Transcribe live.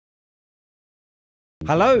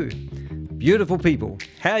Hello, beautiful people.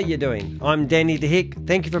 How are you doing? I'm Danny the HEK.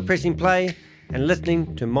 Thank you for pressing play and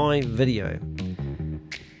listening to my video.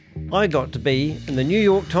 I got to be in the New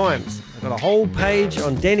York Times. I've got a whole page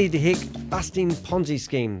on Danny the HEK busting Ponzi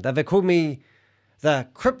scheme. They've called me the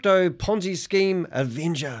crypto Ponzi scheme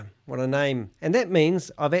avenger. What a name. And that means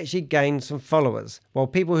I've actually gained some followers. Well,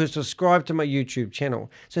 people who subscribe to my YouTube channel.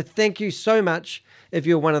 So thank you so much if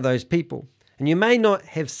you're one of those people. And you may not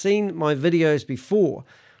have seen my videos before.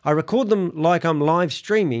 I record them like I'm live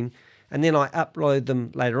streaming and then I upload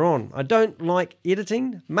them later on. I don't like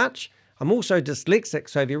editing much. I'm also dyslexic,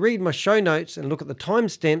 so if you read my show notes and look at the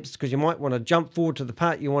timestamps, because you might want to jump forward to the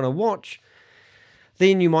part you want to watch,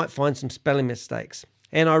 then you might find some spelling mistakes.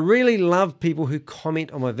 And I really love people who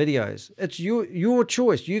comment on my videos. It's your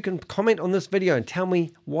choice. You can comment on this video and tell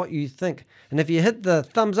me what you think. And if you hit the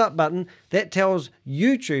thumbs up button, that tells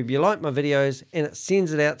YouTube you like my videos and it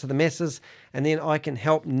sends it out to the masses. And then I can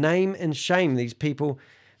help name and shame these people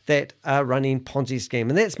that are running Ponzi scheme.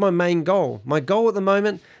 And that's my main goal. My goal at the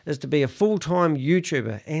moment is to be a full-time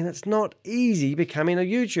YouTuber. And it's not easy becoming a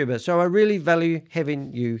YouTuber. So I really value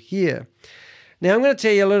having you here. Now, I'm going to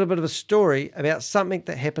tell you a little bit of a story about something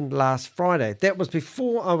that happened last Friday. That was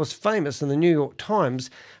before I was famous in the New York Times.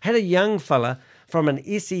 I had a young fella from an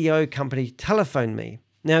SEO company telephone me.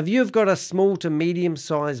 Now, if you've got a small to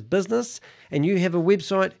medium-sized business and you have a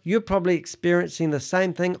website, you're probably experiencing the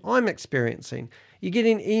same thing I'm experiencing. You're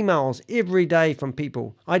getting emails every day from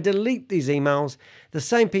people. I delete these emails. The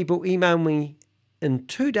same people email me in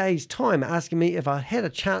 2 days' time asking me if I had a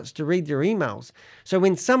chance to read their emails. So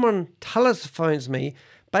when someone telephones me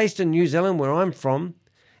based in New Zealand, where I'm from,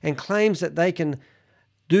 and claims that they can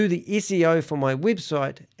do the SEO for my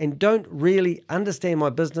website and don't really understand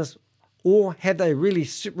my business or have they really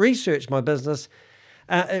researched my business,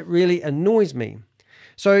 it really annoys me.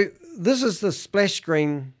 So this is the splash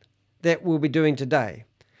screen that we'll be doing today.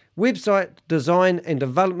 Website design and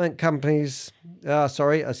development companies,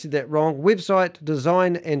 sorry, I said that wrong. Website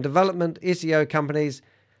design and development SEO companies,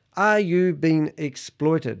 are you being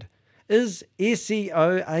exploited? Is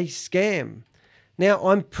SEO a scam? Now,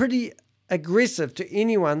 I'm pretty aggressive to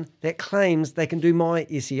anyone that claims they can do my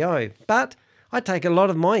SEO, but I take a lot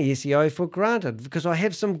of my SEO for granted because I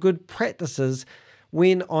have some good practices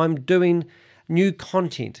when I'm doing new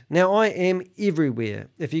content. Now, I am everywhere.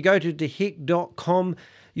 If you go to thehek.com,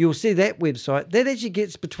 you'll see that website. That actually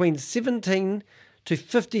gets between 17 to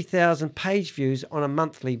 50,000 page views on a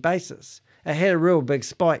monthly basis. It had a real big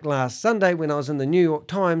spike last Sunday when I was in the New York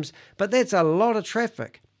Times, but that's a lot of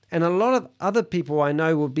traffic. And a lot of other people I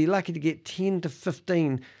know would be lucky to get 10 to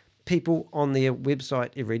 15 people on their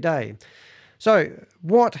website every day. So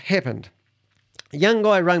what happened? A young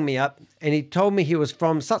guy rang me up and he told me he was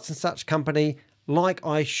from such and such company, like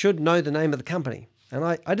I should know the name of the company. And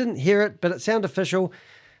I didn't hear it, but it sounded official,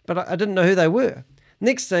 but I didn't know who they were.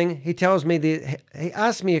 Next thing, he tells me that he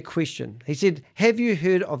asked me a question. He said, have you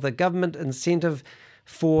heard of the government incentive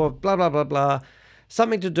for blah, blah, blah, blah,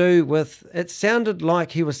 something to do with, it sounded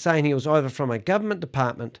like he was saying he was either from a government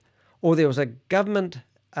department or there was a government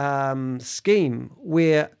scheme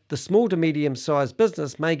where the small to medium-sized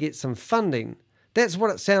business may get some funding. That's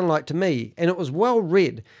what it sounded like to me, and it was well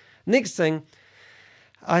read. Next thing,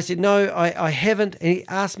 I said, no, I haven't. And he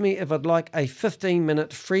asked me if I'd like a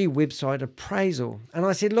 15-minute free website appraisal. And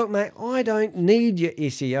I said, look, mate, I don't need your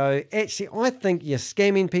SEO. Actually, I think you're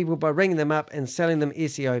scamming people by ringing them up and selling them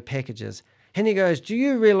SEO packages. And he goes, do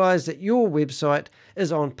you realize that your website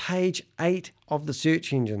is on page 8 of the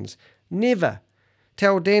search engines? Never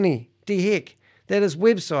tell Danny the HEK that his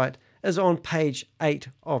website is on page 8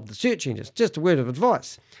 of the search engines. Just a word of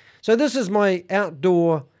advice. So this is my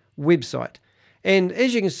outdoor website. And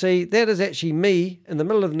as you can see, that is actually me in the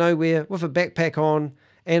middle of nowhere with a backpack on,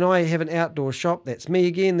 and I have an outdoor shop. That's me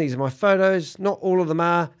again. These are my photos. Not all of them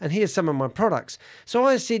are, and here's some of my products. So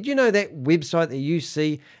I said, you know that website that you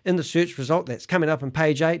see in the search result that's coming up on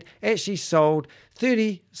page 8 actually sold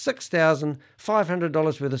 $36,500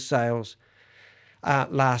 worth of sales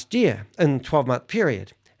last year in a 12-month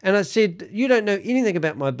period. And I said, you don't know anything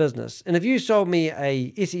about my business. And if you sold me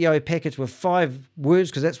a SEO package with 5 words,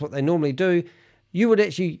 because that's what they normally do, you would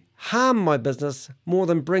actually harm my business more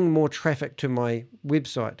than bring more traffic to my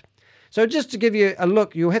website. So just to give you a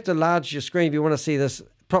look, you'll have to enlarge your screen if you want to see this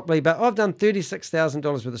properly, but I've done $36,000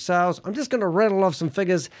 worth of sales. I'm just going to rattle off some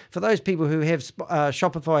figures for those people who have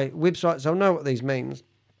Shopify websites. They'll know what these means.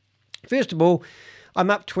 First of all, I'm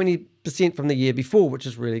up 20% from the year before, which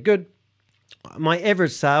is really good. My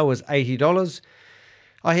average sale was $80.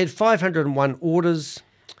 I had 501 orders,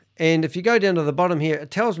 And if you go down to the bottom here,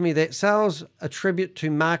 it tells me that sales attribute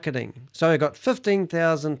to marketing. So I got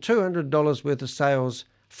 $15,200 worth of sales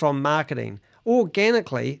from marketing.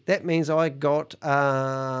 Organically, that means I got,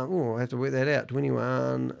 I have to work that out,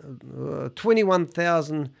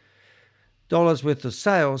 $21,000 worth of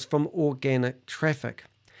sales from organic traffic.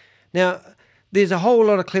 Now, there's a whole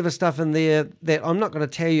lot of clever stuff in there that I'm not going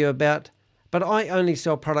to tell you about, but I only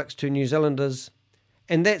sell products to New Zealanders,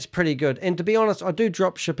 and that's pretty good. And to be honest, I do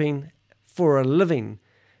drop shipping for a living,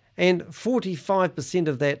 and 45%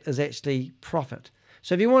 of that is actually profit.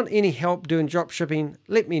 So if you want any help doing drop shipping,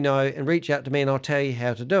 let me know and reach out to me and I'll tell you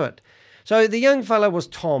how to do it. So the young fella was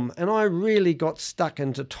Tom, and I really got stuck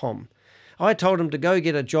into Tom. I told him to go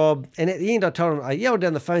get a job, and at the end I yelled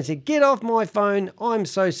down the phone and said, "Get off my phone, I'm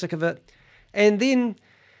so sick of it." And then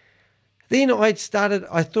I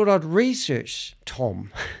thought I'd research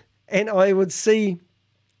Tom and I would see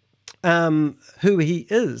who he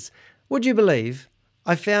is. Would you believe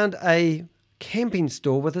I found a camping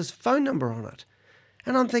store with his phone number on it?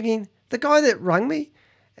 And I'm thinking, the guy that rang me,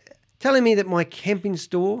 telling me that my camping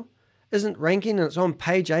store isn't ranking and it's on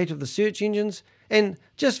page 8 of the search engines. And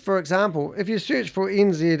just for example, if you search for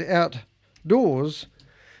NZ Outdoors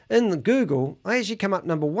in the Google, I actually come up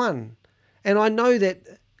number 1. And I know that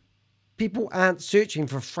people aren't searching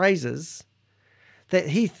for phrases that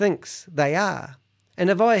he thinks they are. And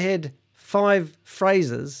if I had 5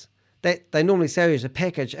 phrases that they normally sell you as a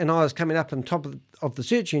package and I was coming up on top of the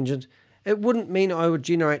search engines, it wouldn't mean I would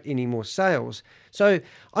generate any more sales. So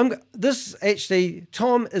Tom is a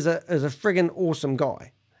friggin' awesome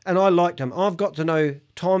guy, and I liked him. I've got to know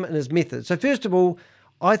Tom and his methods. So first of all,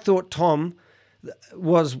 I thought Tom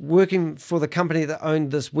was working for the company that owned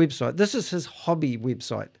this website. This is his hobby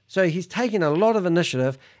website. So he's taken a lot of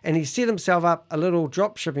initiative and he set himself up a little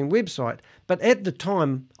drop shipping website. But at the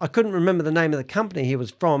time, I couldn't remember the name of the company he was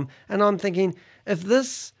from. And I'm thinking, if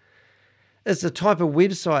this is the type of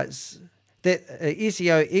websites that an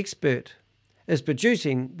SEO expert is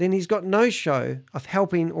producing, then he's got no show of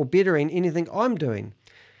helping or bettering anything I'm doing.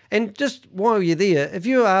 And just while you're there, if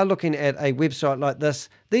you are looking at a website like this,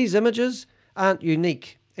 these images aren't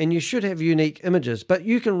unique, and you should have unique images, but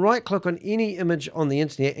you can right click on any image on the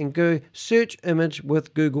internet and go search image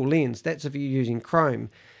with Google Lens. That's if you're using Chrome.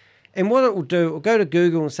 And what it will do, it will go to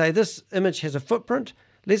Google and say, this image has a footprint.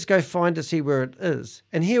 Let's go find to see where it is.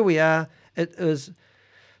 And here we are. It is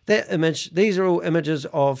that image. These are all images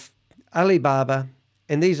of Alibaba,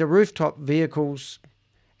 and these are rooftop vehicles,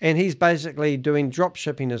 and he's basically doing drop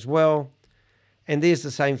shipping as well. And there's the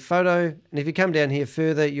same photo, and if you come down here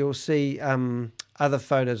further, you'll see other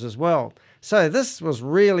photos as well. So this was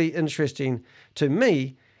really interesting to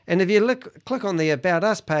me. And if you click on the About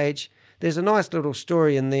Us page, there's a nice little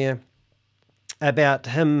story in there about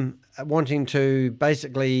him wanting to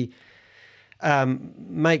basically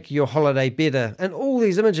make your holiday better. And all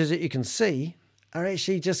these images that you can see are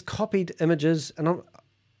actually just copied images. And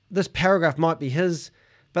this paragraph might be his,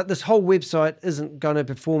 but this whole website isn't going to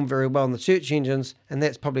perform very well in the search engines, and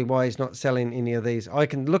that's probably why he's not selling any of these. I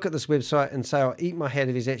can look at this website and say, I'll eat my hat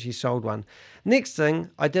if he's actually sold one. Next thing,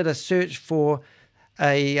 I did a search for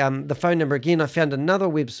the phone number again. I found another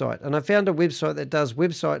website, and I found a website that does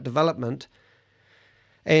website development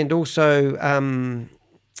and also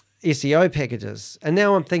SEO packages. And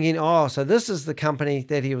now I'm thinking, oh, so this is the company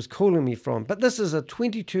that he was calling me from. But this is a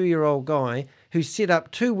 22-year-old guy who set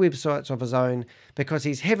up 2 websites of his own because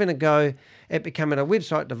he's having a go at becoming a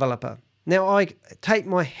website developer. Now, I take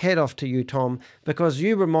my hat off to you, Tom, because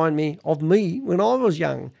you remind me of me when I was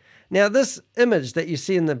young. Now, this image that you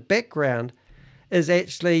see in the background is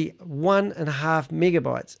actually 1.5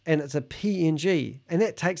 megabytes, and it's a PNG, and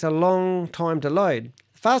that takes a long time to load.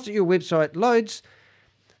 The faster your website loads,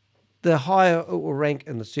 the higher it will rank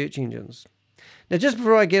in the search engines. Now, just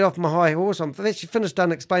before I get off my high horse, I'm actually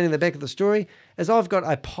done explaining the back of the story, as I've got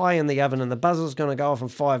a pie in the oven and the buzzer's going to go off in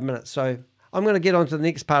 5 minutes, so I'm going to get on to the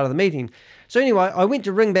next part of the meeting. So anyway, I went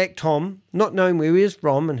to ring back Tom, not knowing where he was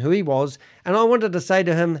from and who he was, and I wanted to say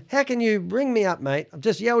to him, how can you ring me up, mate? I've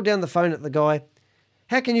just yelled down the phone at the guy.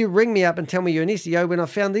 How can you ring me up and tell me you're an SEO when I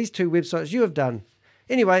found these 2 websites you have done?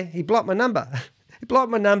 Anyway, he blocked my number. He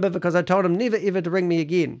blocked my number because I told him never ever to ring me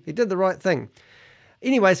again. He did the right thing.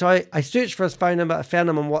 Anyway, so I searched for his phone number, I found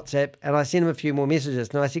him on WhatsApp, and I sent him a few more messages.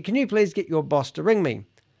 And I said, can you please get your boss to ring me?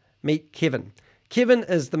 Meet Kevin. Kevin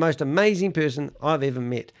is the most amazing person I've ever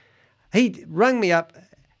met. He rang me up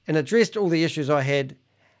and addressed all the issues I had,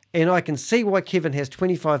 And I can see why Kevin has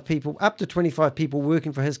 25 people, up to 25 people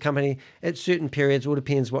working for his company at certain periods. All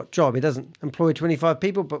depends what job. He doesn't employ 25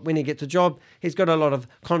 people, but when he gets a job, he's got a lot of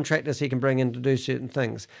contractors he can bring in to do certain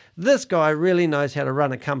things. This guy really knows how to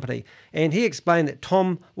run a company. And he explained that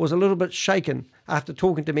Tom was a little bit shaken after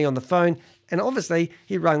talking to me on the phone. And obviously,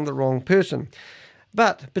 he rang the wrong person.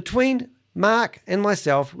 But between Mark and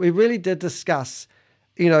myself, we really did discuss,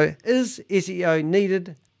 is SEO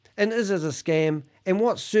needed and is it a scam? And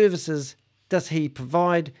what services does he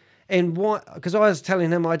provide? And why? Because I was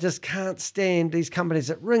telling him I just can't stand these companies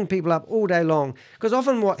that ring people up all day long. Because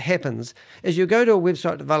often what happens is you go to a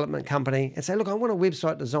website development company and say, look, I want a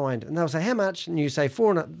website designed. And they'll say, how much? And you say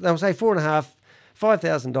they'll say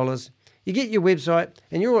 $4,500. You get your website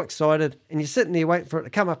and you're all excited and you're sitting there waiting for it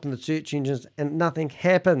to come up in the search engines and nothing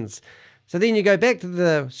happens. So then you go back to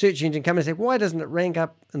the search engine company and say, why doesn't it rank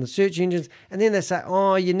up in the search engines? And then they say,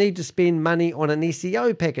 oh, you need to spend money on an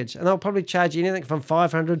SEO package. And they'll probably charge you anything from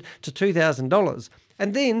 $500 to $2,000.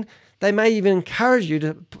 And then they may even encourage you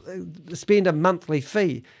to spend a monthly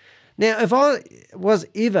fee. Now, if I was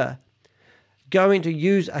ever going to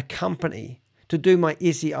use a company to do my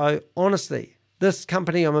SEO, honestly, this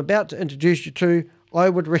company I'm about to introduce you to, I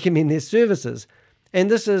would recommend their services. And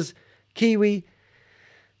this is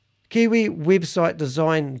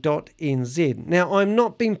kiwiwebsitedesign.nz. Now, I'm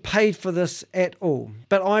not being paid for this at all,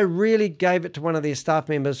 but I really gave it to one of their staff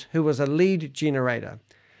members who was a lead generator.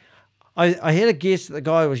 I had a guess that the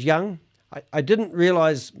guy was young. I didn't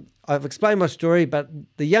realize, I've explained my story, but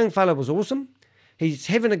the young fellow was awesome. He's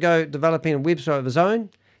having a go developing a website of his own.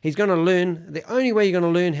 He's going to learn, the only way you're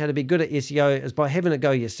going to learn how to be good at SEO is by having a go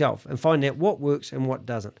yourself and find out what works and what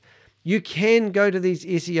doesn't. You can go to these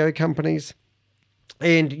SEO companies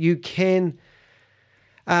and you can,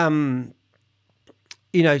 spend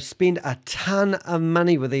a ton of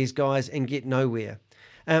money with these guys and get nowhere.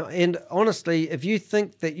 And honestly, if you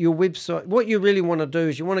think that your website, what you really want to do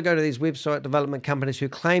is you want to go to these website development companies who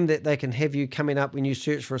claim that they can have you coming up when you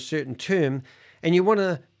search for a certain term, and you want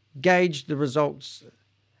to gauge the results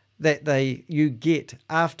that you get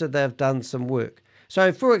after they've done some work.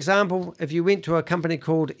 So, for example, if you went to a company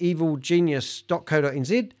called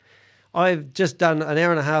evilgenius.co.nz, I've just done an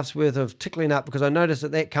hour and a half's worth of tickling up because I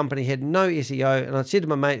noticed that company had no SEO, and I said to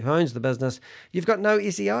my mate who owns the business, you've got no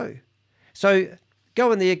SEO. So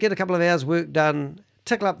go in there, get a couple of hours work done,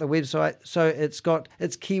 tickle up the website so it's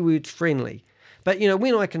keyword friendly. But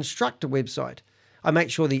when I construct a website, I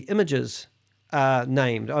make sure the images are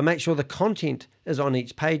named. I make sure the content is on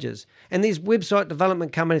each pages. And these website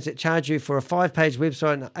development companies that charge you for a 5-page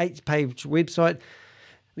website and an 8-page website,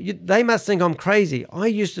 they must think I'm crazy. I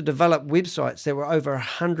used to develop websites that were over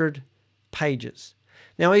 100 pages.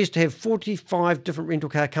 Now, I used to have 45 different rental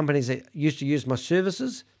car companies that used to use my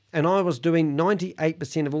services, and I was doing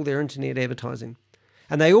 98% of all their internet advertising.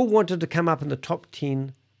 And they all wanted to come up in the top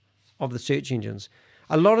 10 of the search engines.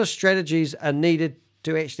 A lot of strategies are needed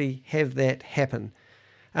to actually have that happen.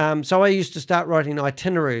 So I used to start writing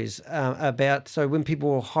itineraries so when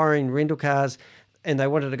people were hiring rental cars and they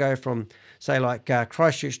wanted to go from, say, like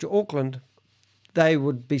Christchurch to Auckland, they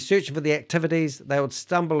would be searching for the activities, they would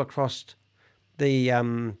stumble across the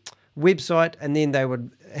website, and then they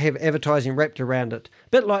would have advertising wrapped around it. A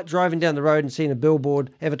bit like driving down the road and seeing a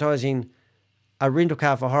billboard advertising a rental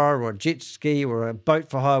car for hire or a jet ski or a boat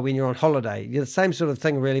for hire when you're on holiday. You're the same sort of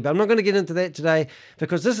thing, really, but I'm not going to get into that today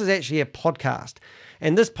because this is actually a podcast.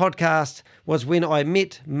 And this podcast was when I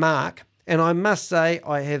met Mark, and I must say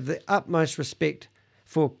I have the utmost respect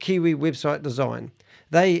for Kiwi Website Design.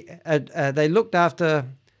 They looked after,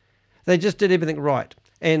 they just did everything right.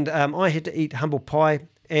 And I had to eat humble pie,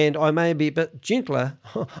 and I may be a bit gentler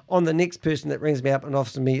on the next person that rings me up and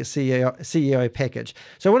offers me a CEO package.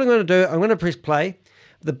 So what I'm going to do, I'm going to press play.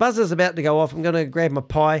 The buzzer's about to go off. I'm going to grab my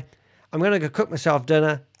pie. I'm going to go cook myself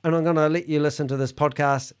dinner, and I'm going to let you listen to this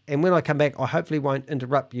podcast. And when I come back, I hopefully won't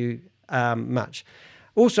interrupt you much.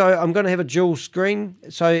 Also, I'm going to have a dual screen.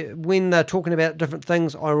 So when they're talking about different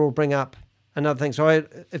things, I will bring up another thing. So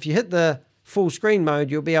if you hit the full screen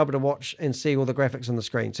mode, you'll be able to watch and see all the graphics on the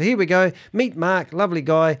screen. So here we go. Meet Mark, lovely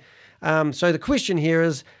guy. So the question here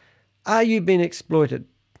is, are you being exploited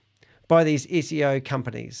by these SEO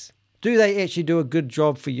companies? Do they actually do a good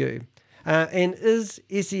job for you? And is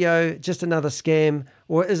SEO just another scam,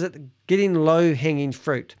 or is it getting low-hanging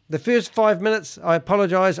fruit? The first 5 minutes, I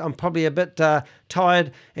apologize, I'm probably a bit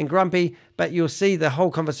tired and grumpy, but you'll see the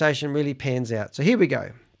whole conversation really pans out. So here we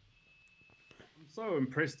go. I'm so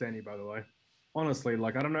impressed, Danny, by the way. Honestly,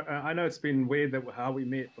 like, I don't know, I know it's been weird how we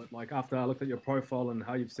met, but like after I looked at your profile and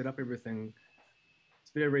how you've set up everything,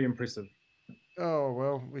 it's very, very impressive. Oh,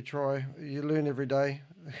 well, we try. You learn every day.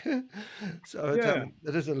 So Yeah.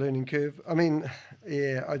 it is a learning curve. I mean,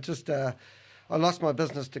 yeah, I lost my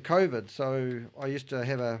business to COVID. So I used to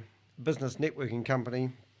have a business networking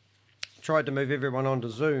company, tried to move everyone onto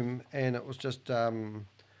Zoom, and it was just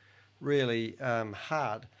really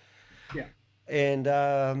hard. Yeah.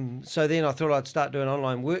 And so then I thought I'd start doing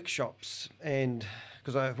online workshops, and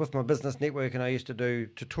because with my business network, and I used to do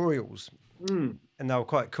tutorials, Mm, and they were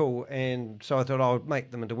quite cool. And so I thought I would make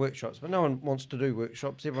them into workshops, but no one wants to do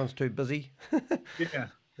workshops. Everyone's too busy. yeah.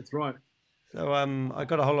 That's right. So I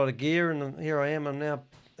got a whole lot of gear, and here I am. I'm now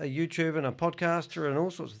a YouTuber and a podcaster and all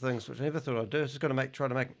sorts of things, which I never thought I'd do. Just got to try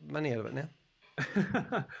to make money out of it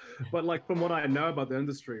now. But like from what I know about the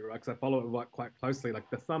industry, right? Because I follow it like quite closely, like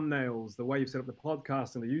the thumbnails, the way you set up the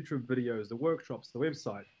podcast and the YouTube videos, the workshops, the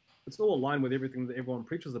website, it's all aligned with everything that everyone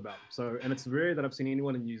preaches about. So, and it's rare that I've seen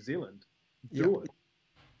anyone in New Zealand Yep. do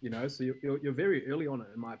it. So you're very early on it,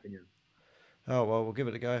 in my opinion. Oh well, we'll give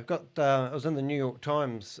it a go. Got I was in the New York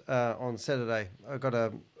Times on Saturday. I got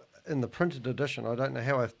a in the printed edition. I don't know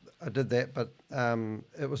how I did that, but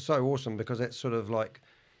it was so awesome because that's sort of like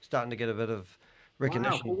starting to get a bit of Wow, for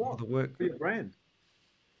recognition for what? the work. For your brand,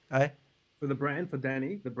 Eh? for the brand, for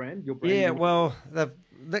Danny, the brand, your brand. Yeah, well, they've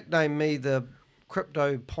nicknamed me the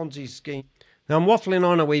crypto Ponzi scheme. Now I'm waffling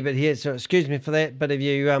on a wee bit here, so excuse me for that. But if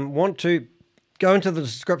you want to go into the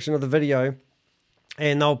description of the video,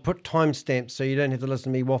 and I'll put timestamps so you don't have to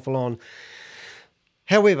listen to me waffle on.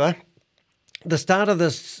 However, the start of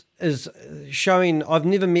this is showing I've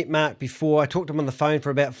never met Mark before. I talked to him on the phone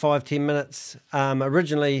for about 5-10 minutes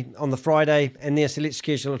originally on the Friday, and then I said, let's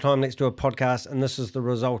schedule a time, let's do a podcast, and this is the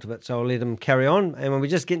result of it. So I'll let him carry on. And when we're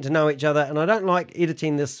just getting to know each other, and I don't like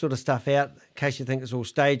editing this sort of stuff out in case you think it's all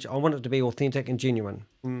staged. I want it to be authentic and genuine.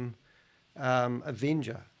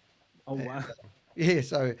 Avenger. Oh wow, Yeah,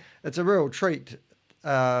 so it's a real treat.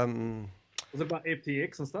 was it about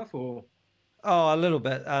FTX and stuff, or Oh, a little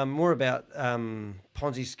bit. More about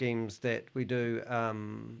Ponzi schemes that we do,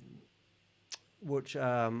 which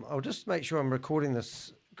I'll just make sure I'm recording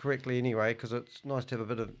this correctly anyway, because it's nice to have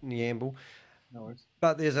a bit of neamble. no worries.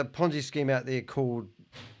 But there's a Ponzi scheme out there called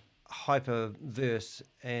Hyperverse,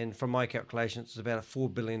 and from my calculations, it's about a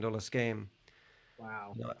 $4 billion scam.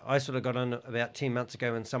 Wow. I sort of got on about 10 months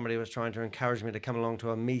ago when somebody was trying to encourage me to come along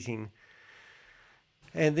to a meeting.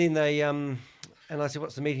 And then and I said,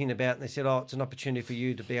 what's the meeting about? And they said, oh, it's an opportunity for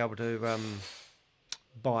you to be able to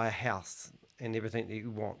buy a house and everything that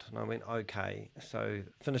you want. And I went, okay. So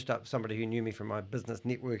finished up somebody who knew me from my business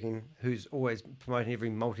networking, who's always promoting every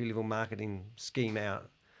multi-level marketing scheme out.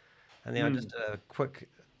 And then I just did a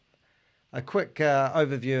quick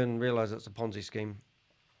overview and realised it's a Ponzi scheme.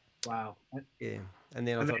 Wow. Yeah. And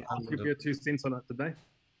then I And they thought, asked you for your 2 cents on it, did they?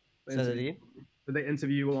 They say that interview- again? Did they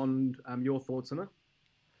interview you on your thoughts on it?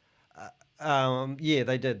 Yeah,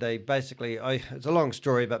 they did. They basically, it's a long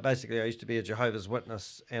story, but basically, I used to be a Jehovah's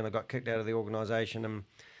Witness, and I got kicked out of the organisation. And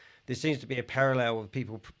there seems to be a parallel with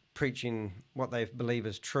people preaching what they believe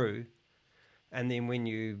is true, and then when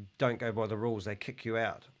you don't go by the rules, they kick you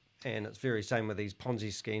out. And it's very same with these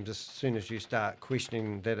Ponzi schemes. As soon as you start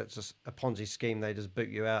questioning that it's a Ponzi scheme, they just boot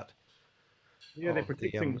you out Yeah, of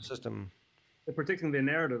the system. they're protecting their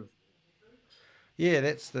narrative. Yeah,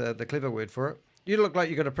 that's the clever word for it. You look like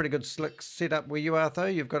you've got a pretty good slick setup where you are, though.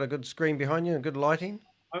 You've got a good screen behind you and good lighting.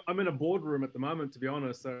 I'm in a boardroom at the moment, to be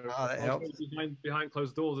honest. So Oh, that I'll show helps. you behind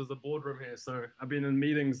closed doors. There's a boardroom here. So I've been in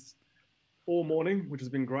meetings all morning, which has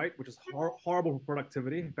been great, which is horrible for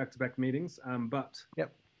productivity, back-to-back meetings. But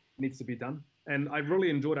Yep. needs to be done. And I really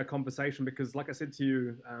enjoyed our conversation because, like I said to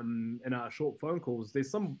you in our short phone calls, there's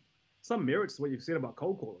some merits to what you've said about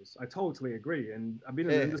cold callers. I totally agree. And I've been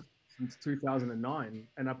in the industry since 2009,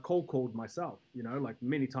 and I've cold called myself, like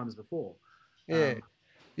many times before. Yeah.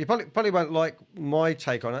 You probably won't like my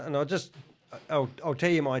take on it, and I'll tell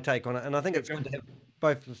you my take on it. And I think it's good to have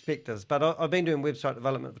both perspectives. But I've been doing website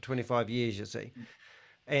development for 25 years, you see.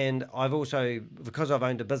 And I've also, because I've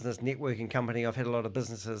owned a business networking company, I've had a lot of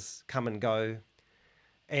businesses come and go.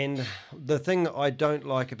 And the thing I don't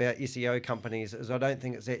like about SEO companies is I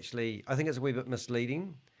think it's a wee bit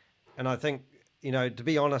misleading. And I think, to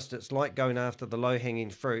be honest, it's like going after the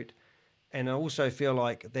low-hanging fruit. And I also feel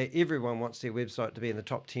like that everyone wants their website to be in the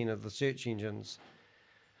top 10 of the search engines.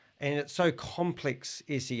 And it's so complex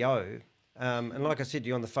SEO. And like I said to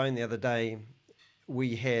you on the phone the other day,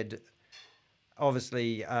 we had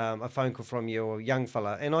obviously a phone call from your young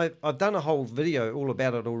fella. And I've done a whole video all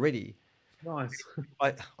about it already. Nice.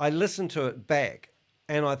 I listened to it back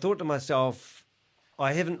and I thought to myself,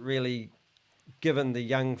 I haven't really given the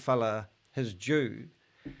young fella his due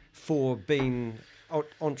for being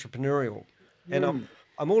entrepreneurial. And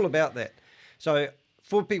I'm all about that. So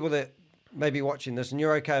for people that may be watching this, and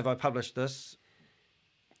you're okay if I publish this.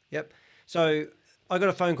 Yep. So I got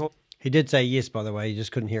a phone call. He did say yes, by the way, you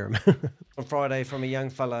just couldn't hear him. On Friday from a young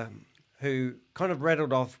fella who kind of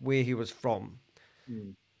rattled off where he was from.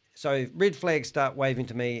 So red flags start waving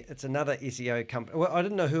to me. It's another SEO company. Well, I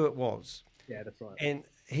didn't know who it was. Yeah, that's right. And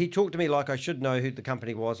he talked to me like I should know who the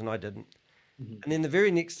company was, and I didn't. And then the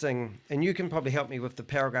very next thing, and you can probably help me with the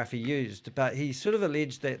paragraph he used, but he sort of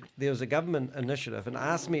alleged that there was a government initiative and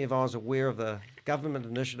asked me if I was aware of the government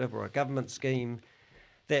initiative or a government scheme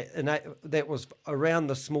that was around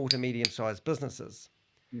the small to medium-sized businesses.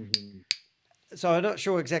 So I'm not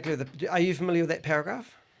sure exactly. Are you familiar with that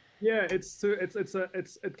paragraph? Yeah,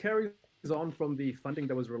 it carries on from the funding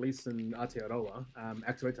that was released in Aotearoa,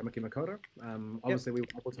 Activate Tamaki Makaurau. Obviously, we were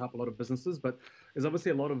able to help a lot of businesses, but there's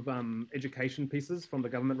obviously a lot of education pieces from the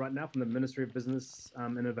government right now, from the Ministry of Business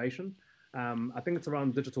Innovation. I think it's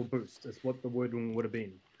around digital boost is what the wording would have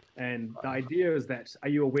been. And the idea is that, are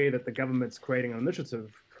you aware that the government's creating an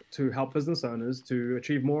initiative to help business owners to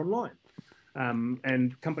achieve more online?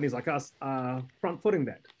 And companies like us are front-footing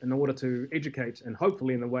that in order to educate and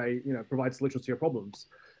hopefully in a way, provide solutions to your problems.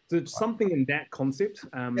 So something in that concept.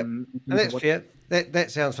 And that's fair.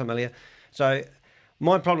 That sounds familiar. So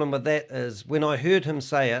my problem with that is when I heard him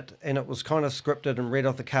say it and it was kind of scripted and read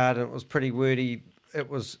off the card and it was pretty wordy,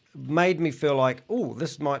 made me feel like, oh,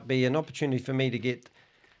 this might be an opportunity for me to get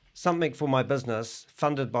something for my business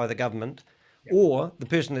funded by the government, or the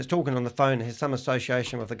person that's talking on the phone has some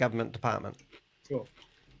association with the government department. Sure.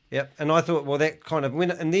 Yep. And I thought, well, that kind of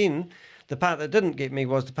went. And then the part that didn't get me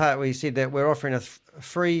was the part where he said that we're offering a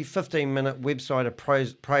free 15-minute website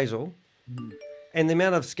appraisal. And the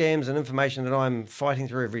amount of scams and information that I'm fighting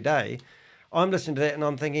through every day, I'm listening to that and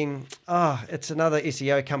I'm thinking, it's another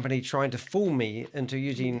SEO company trying to fool me into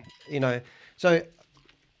using, So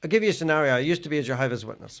I'll give you a scenario. I used to be a Jehovah's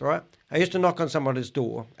Witness, right? I used to knock on somebody's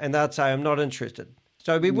door and they'd say, I'm not interested.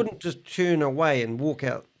 So we wouldn't just turn away and walk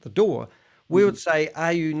out the door. We would say,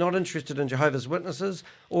 are you not interested in Jehovah's Witnesses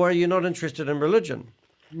or are you not interested in religion?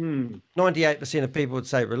 98% of people would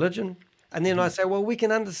say religion. And then I say, well, we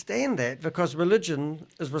can understand that because religion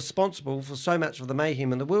is responsible for so much of the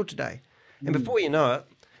mayhem in the world today. And before you know it,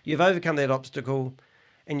 you've overcome that obstacle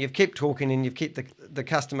and you've kept talking and you've kept the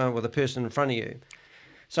customer or the person in front of you.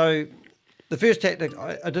 So the first tactic,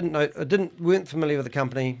 I weren't familiar with the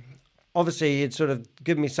company. Obviously, he'd sort of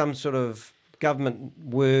given me some sort of government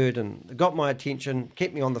word and got my attention,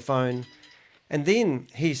 kept me on the phone. And then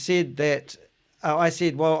he said that, I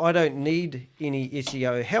said, well, I don't need any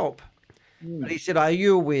SEO help. But he said, are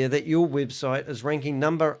you aware that your website is ranking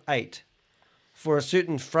number 8 for a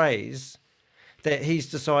certain phrase that he's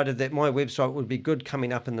decided that my website would be good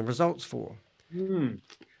coming up in the results for?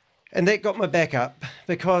 And that got my back up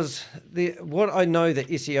because what I know that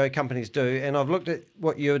SEO companies do, and I've looked at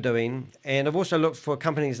what you're doing, and I've also looked for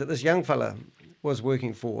companies that this young fella was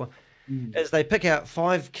working for, is they pick out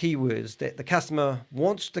 5 keywords that the customer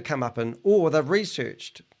wants to come up in or they've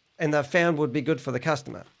researched and they've found would be good for the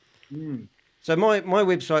customer. So my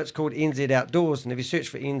website's called NZ Outdoors, and if you search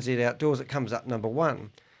for NZ Outdoors, it comes up number 1.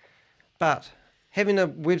 But having a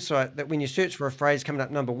website that when you search for a phrase coming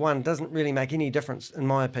up number 1 doesn't really make any difference, in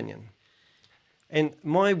my opinion. And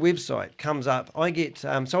my website comes up, I get,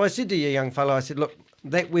 so I said to you, young fellow, I said, look,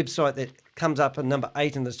 that website that comes up in number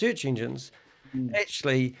 8 in the search engines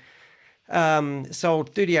actually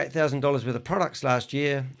sold $38,000 worth of products last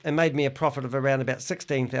year and made me a profit of around about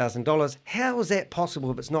 $16,000. How is that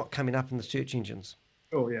possible if it's not coming up in the search engines?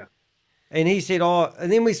 Oh, yeah. And he said, and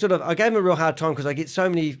then I gave him a real hard time because I get so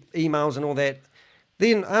many emails and all that.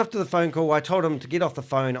 Then after the phone call, I told him to get off the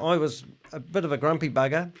phone. I was a bit of a grumpy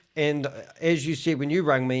bugger. And as you said, when you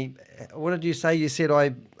rang me, what did you say? You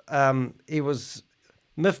said he was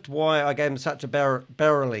miffed why I gave him such a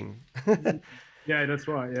barreling. Yeah, that's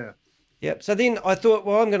right. Yeah. Yep. So then I thought,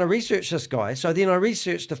 well, I'm going to research this guy. So then I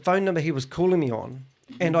researched the phone number he was calling me on,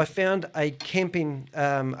 and I found a camping,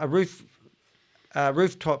 a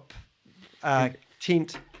rooftop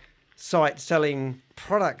tent site selling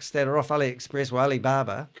products that are off AliExpress or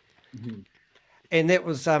Alibaba. And that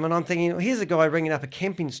was, and I'm thinking, well, here's a guy ringing up a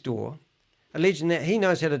camping store, alleging that he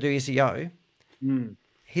knows how to do SEO.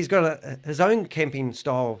 He's got his own camping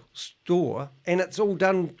style store, and it's all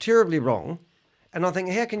done terribly wrong. And I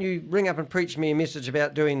think, how can you ring up and preach me a message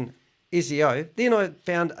about doing SEO? Then I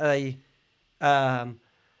found an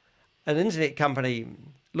internet company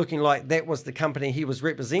looking like that was the company he was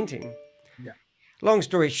representing. Yeah. Long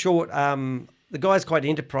story short, the guy's quite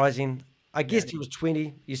enterprising. I guessed he was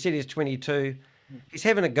 20. You said he's 22. He's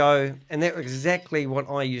having a go, and that was exactly what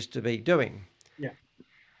I used to be doing.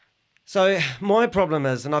 So my problem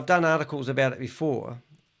is, and I've done articles about it before,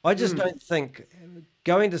 I just don't think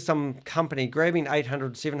going to some company, grabbing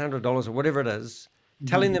 $800, $700 or whatever it is,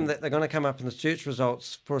 telling them that they're going to come up in the search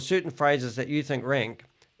results for certain phrases that you think rank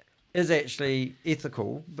is actually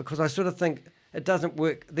ethical, because I sort of think it doesn't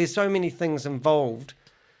work. There's so many things involved.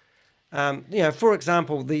 For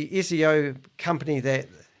example, the SEO company, that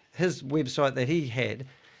his website that he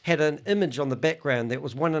had an image on the background that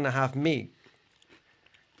was 1.5 meg,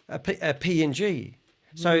 a PNG.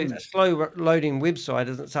 So a slow loading website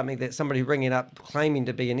isn't something that somebody ringing up claiming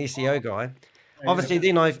to be an SEO guy. Obviously,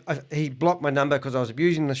 then he blocked my number because I was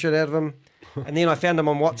abusing the shit out of him. And then I found him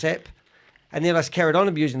on WhatsApp. And then I carried on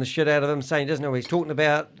abusing the shit out of him, saying he doesn't know what he's talking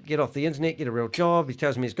about. Get off the internet, get a real job. He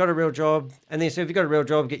tells me he's got a real job. And then so if you've got a real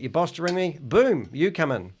job, get your boss to ring me. Boom, you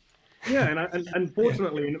come in. Yeah, and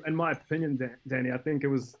unfortunately, in my opinion, Danny, I think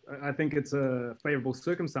it's a favorable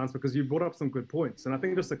circumstance because you brought up some good points. And I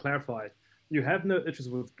think just to clarify, you have no issues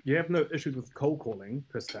with cold calling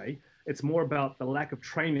per se. It's more about the lack of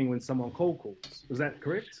training when someone cold calls. Is that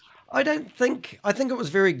correct? I think it was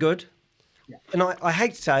very good. Yeah. And I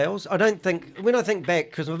hate sales. I don't think, when I think back,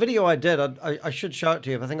 because the video I did, I should show it to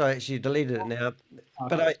you, but I think I actually deleted it now. Okay.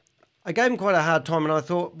 But I gave him quite a hard time, and I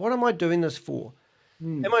thought, what am I doing this for?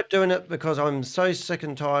 Am I doing it because I'm so sick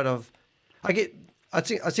and tired of, I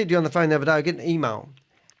said to you on the phone the other day, I get an email,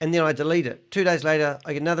 and then I delete it. 2 days later,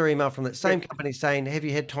 I get another email from that same company saying, have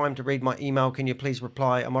you had time to read my email? Can you please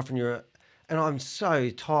reply? I'm offering you and I'm so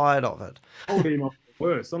tired of it. Old email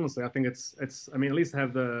worse, honestly. I think it's at least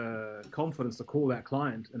have the confidence to call that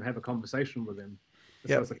client and have a conversation with them.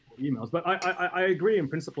 As emails. But I agree in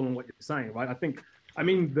principle on what you're saying, right?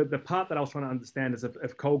 The part that I was trying to understand is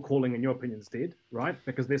if cold calling, in your opinion, is dead, right?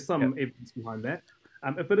 Because there's some evidence behind that.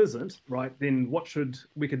 If it isn't, right, then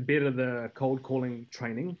we could better the cold calling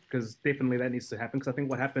training, because definitely that needs to happen. Because I think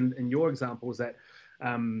what happened in your example is that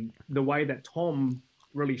the way that Tom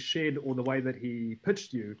really shared, or the way that he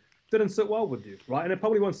pitched you, didn't sit well with you, right? And it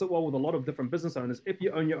probably won't sit well with a lot of different business owners. If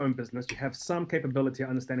you own your own business, you have some capability or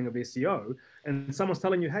understanding of SEO, and someone's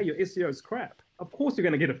telling you, hey, your SEO is crap. Of course you're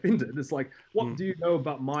going to get offended. It's like, what do you know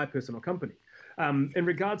about my personal company? In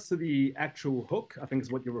regards to the actual hook, I think is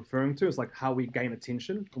what you're referring to, is like how we gain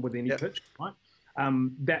attention with any pitch, right?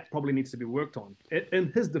 That probably needs to be worked on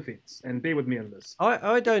in his defense, and bear with me on this.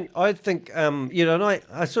 I think, and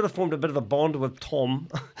I sort of formed a bit of a bond with Tom.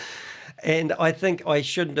 And I think I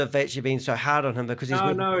shouldn't have actually been so hard on him, because he's...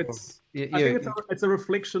 I think it's a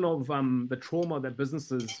reflection of the trauma that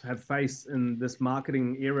businesses have faced in this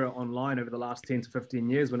marketing era online over the last 10 to 15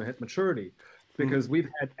 years when it hit maturity. Because we've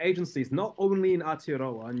had agencies, not only in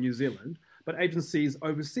Aotearoa, New Zealand, but agencies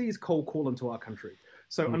overseas cold call into our country.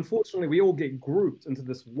 So unfortunately, we all get grouped into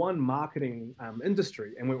this one marketing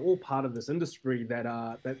industry, and we're all part of this industry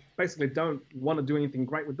that basically don't want to do anything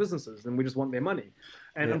great with businesses, and we just want their money.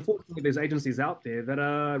 And unfortunately, there's agencies out there that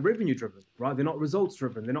are revenue driven, right? They're not results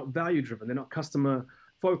driven, they're not value driven, they're not customer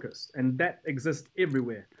focused, and that exists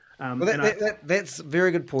everywhere. That's a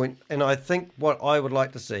very good point. And I think what I would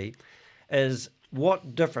like to see is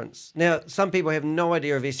what difference. Now, some people have no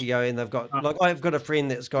idea of SEO, and they've got, I've got a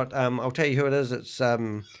friend that's got, I'll tell you who it is. It's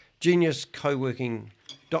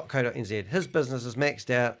geniuscoworking.co.nz. His business is maxed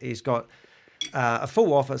out. He's got a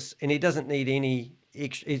full office, and he doesn't need any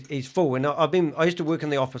extra. He's full. And I used to work in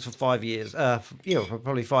the office for 5 years, for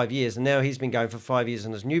probably 5 years. And now he's been going for 5 years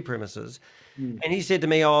in his new premises. And he said to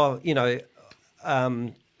me, I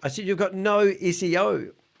said, you've got no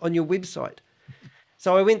SEO on your website.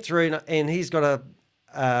 So I went through, and he's got a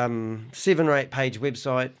 7 or 8 page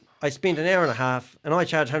website. I spent an hour and a half, and I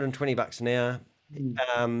charge $120 an hour.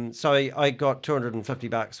 So I got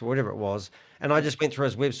 $250 or whatever it was. And I just went through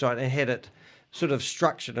his website and had it sort of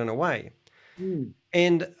structured in a way.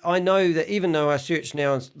 And I know that even though I search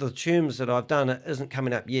now, and the terms that I've done, it isn't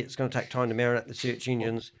coming up yet. It's going to take time to marinate the search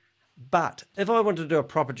engines. But if I wanted to do a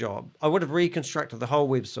proper job, I would have reconstructed the whole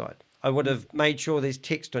website. I would have made sure there's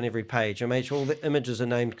text on every page. I made sure all the images are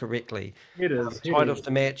named correctly. Titles to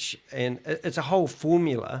match, and it's a whole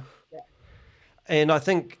formula. And I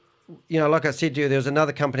think, like I said to you, there's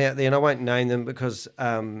another company out there, and I won't name them because,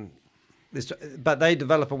 but they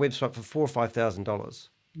develop a website for $4,000 or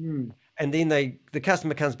 $5,000. And then the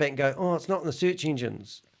customer comes back and go, oh, it's not in the search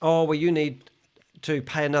engines. Oh, well, you need to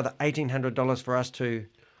pay another $1,800 for us to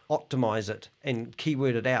optimize it and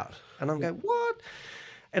keyword it out. And I'm going, what?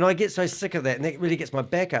 And I get so sick of that, and that really gets my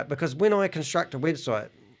back up, because when I construct a website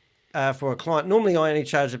for a client, normally I only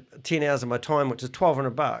charge 10 hours of my time, which is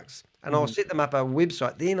 $1,200, and I'll set them up a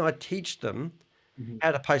website. Then I teach them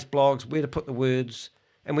how to post blogs, where to put the words,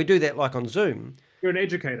 and we do that like on Zoom. You're an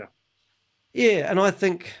educator. Yeah, and I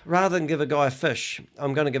think rather than give a guy a fish,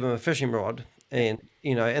 I'm going to give him a fishing rod, and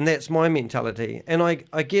and that's my mentality. And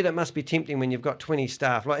I get it must be tempting when you've got 20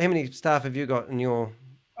 staff. Like, how many staff have you got in your?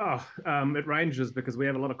 Oh, it ranges because we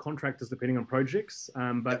have a lot of contractors depending on projects.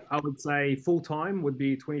 But I would say full time would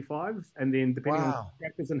be 25, and then depending on Wow.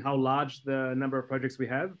 contractors and how large the number of projects we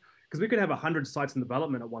have, because we could have 100 sites in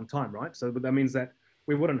development at one time, right? So that means that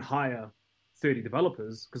we wouldn't hire 30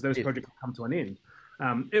 developers because those Yes. projects come to an end.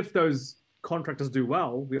 If those contractors do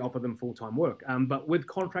well, we offer them full time work. But with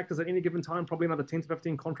contractors at any given time, probably another 10 to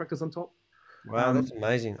 15 contractors on top. Wow, that's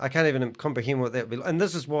amazing. I can't even comprehend what that would be. And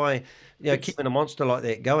this is why, It's keeping a monster like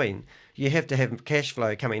that going, you have to have cash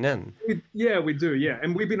flow coming in. Yeah, we do. Yeah,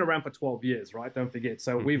 and we've been around for 12 years, right? Don't forget.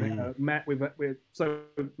 So we've Mm-hmm. Matt. So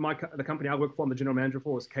the company I work for, I'm the general manager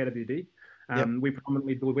for, is KWD. Yep. We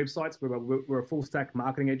predominantly build websites. We're a full stack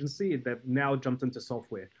marketing agency that now jumped into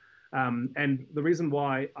software. And the reason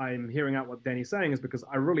why I'm hearing out what Danny's saying is because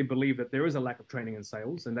I really believe that there is a lack of training in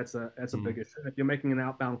sales, and that's a big issue. If you're making an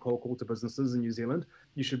outbound cold call to businesses in New Zealand,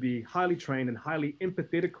 you should be highly trained and highly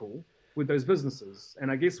empathetical with those businesses.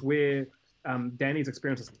 And I guess where Danny's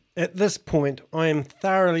experiences. At this point, I am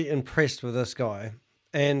thoroughly impressed with this guy.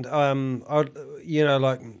 And, I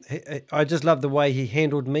just love the way he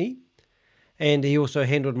handled me. And he also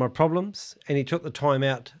handled my problems. And he took the time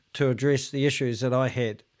out to address the issues that I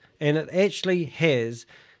had. And it actually has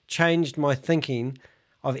changed my thinking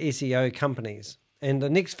of SEO companies. And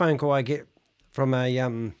the next phone call I get from I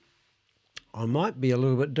might be a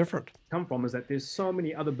little bit different. Come from is that there's so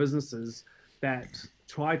many other businesses that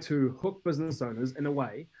try to hook business owners in a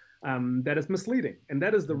way that is misleading. And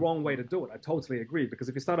that is the wrong way to do it. I totally agree. Because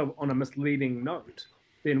if you start on a misleading note,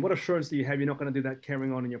 then what assurance do you have you're not going to do that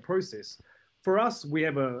carrying on in your process? For us, we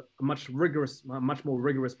have a much more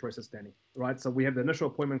rigorous process, Danny, right? So we have the initial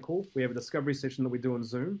appointment call. We have a discovery session that we do on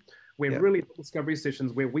Zoom. We have really discovery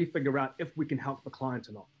sessions where we figure out if we can help the client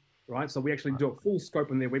or not, right? So we actually do a full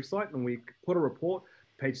scope on their website, and we put a report,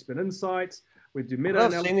 page spin insights. We do meta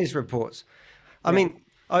analysis. I've seen these reports. I mean,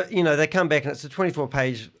 they come back and it's a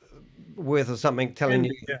 24-page worth of something telling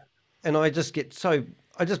you, and I just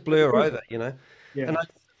blur over, Yeah. And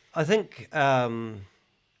I think,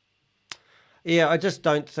 I just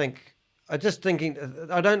don't think. I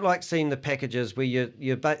don't like seeing the packages where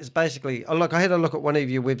it's basically. Oh, look, I had a look at one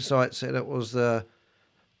of your websites and it was the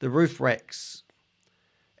roof racks,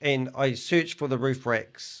 and I searched for the roof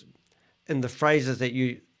racks in the phrases that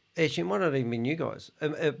you actually it might not even be you guys,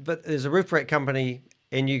 but there's a roof rack company,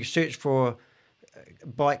 and you search for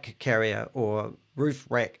bike carrier or roof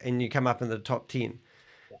rack, and you come up in the top 10.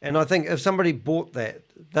 And I think if somebody bought that,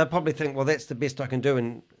 they'll probably think, well, that's the best I can do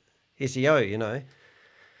in SEO,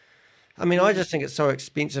 I mean, I just think it's so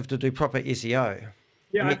expensive to do proper SEO.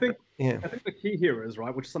 Yeah, I think the key here is,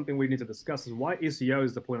 right, which is something we need to discuss, is why SEO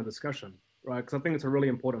is the point of discussion, right? Because I think it's a really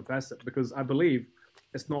important facet, because I believe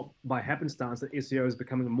it's not by happenstance that SEO is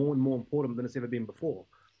becoming more and more important than it's ever been before.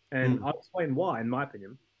 And I'll explain why, in my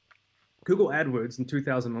opinion. Google AdWords in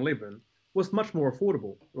 2011 was much more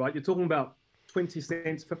affordable, right? You're talking about 20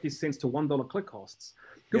 cents, 50 cents to $1 click costs.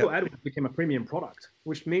 Google AdWords became a premium product,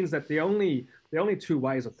 which means that the only two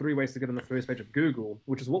ways or three ways to get on the first page of Google,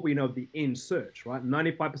 which is what we know of the end search, right?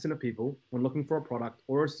 95% of people, when looking for a product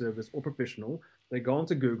or a service or professional, they go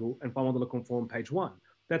onto Google and find what they're looking for on page one.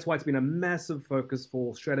 That's why it's been a massive focus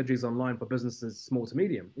for strategies online for businesses, small to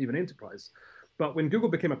medium, even enterprise. But when Google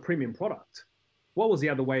became a premium product, what was the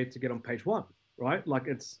other way to get on page one, right? Like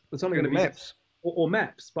it's only going to be Maps. Or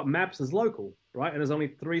maps, but maps is local, right? And there's only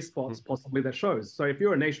 3 spots possibly that shows. So if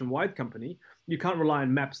you're a nationwide company, you can't rely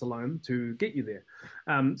on maps alone to get you there.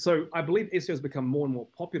 So I believe SEO has become more and more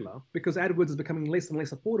popular because AdWords is becoming less and less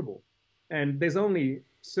affordable. And there's only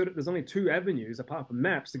 2 avenues apart from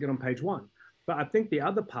maps to get on page one. But I think the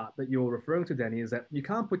other part that you're referring to, Danny, is that you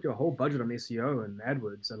can't put your whole budget on SEO and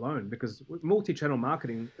AdWords alone, because multi-channel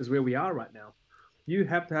marketing is where we are right now. You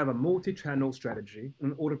have to have a multi-channel strategy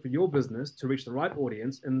in order for your business to reach the right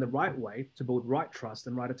audience in the right way to build right trust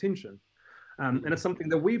and right attention. And it's something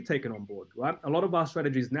that we've taken on board, right? A lot of our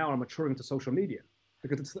strategies now are maturing to social media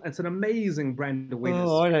because it's an amazing brand awareness.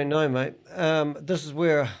 Oh, I don't know, mate. This is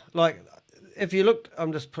where, like, if you looked,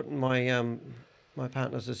 I'm just putting my my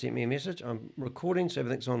partner's just sent me a message. I'm recording, so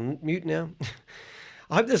everything's on mute now.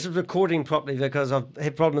 I hope this is recording properly because I've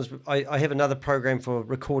had problems. I have another program for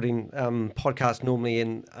recording podcasts normally,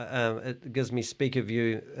 and it gives me speaker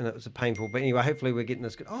view, and it's painful. But anyway, hopefully we're getting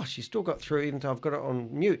this good. Oh, she still got through, even though I've got it on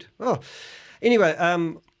mute. Oh, anyway,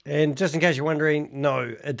 and just in case you're wondering,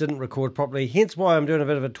 no, it didn't record properly. Hence why I'm doing a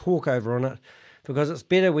bit of a talk over on it, because it's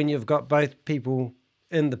better when you've got both people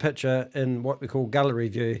in the picture in what we call gallery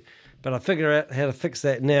view, But I figured out how to fix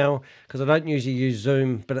that now because I don't usually use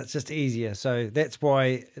Zoom, but it's just easier. So that's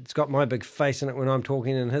why it's got my big face in it when I'm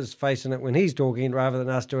talking and his face in it when he's talking, rather than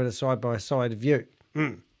us doing a side-by-side view.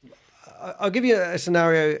 I'll give you a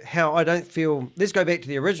scenario how I don't feel. Let's go back to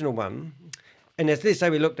the original one. And let's say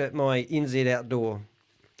we looked at my NZ Outdoor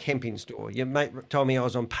camping store. Your mate told me I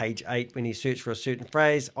was on page 8 when he searched for a certain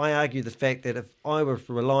phrase. I argue the fact that if I was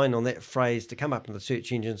relying on that phrase to come up in the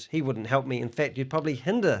search engines, he wouldn't help me. In fact, you'd probably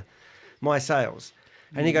hinder my sales.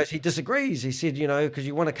 And he goes, he disagrees. He said, you know, because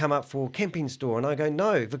you want to come up for camping store. And I go,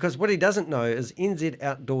 no, because what he doesn't know is NZ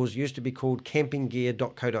Outdoors used to be called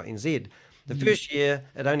campinggear.co.nz. The first year,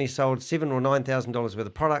 it only sold $7,000 or $9,000 worth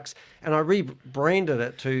of products, and I rebranded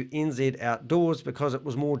it to NZ Outdoors because it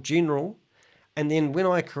was more general. And then when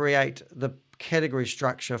I create the category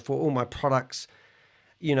structure for all my products,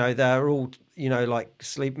 you know, they're all, you know, like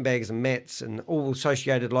sleeping bags and mats and all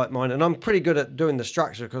associated like mine. And I'm pretty good at doing the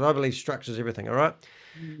structure because I believe structure is everything, all right?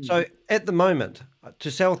 So at the moment, to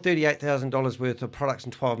sell $38,000 worth of products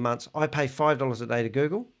in 12 months, I pay $5 a day to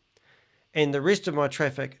Google. And the rest of my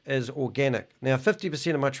traffic is organic. Now,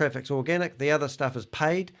 50% of my traffic's organic. The other stuff is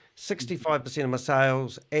paid. 65% of my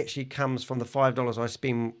sales actually comes from the $5 I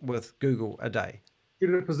spend with Google a day. Due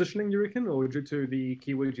to the positioning, you reckon, or due to the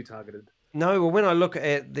keywords you targeted? No, well, when I look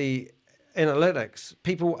at the analytics,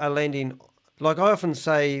 people are landing, like I often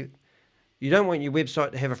say, you don't want your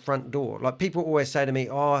website to have a front door. Like people always say to me,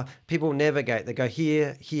 oh, people navigate. They go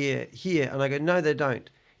here, here, here. And I go, no, they don't.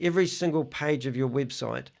 Every single page of your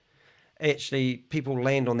website, actually people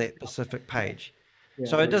land on that specific page. Yeah,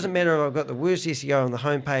 so it doesn't matter if I've got the worst SEO on the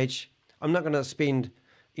homepage. I'm not going to spend,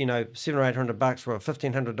 you know, $700 or $800 or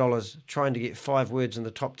 $1,500 trying to get 5 words in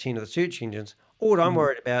the top 10 of the search engines. All I'm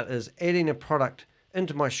worried about is adding a product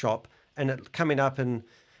into my shop and it coming up in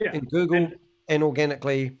Google and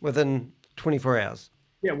organically within 24 hours.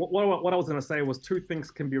 Yeah, what I was going to say was 2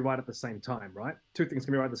 things can be right at the same time, right? 2 things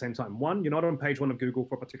can be right at the same time. 1, you're not on page 1 of Google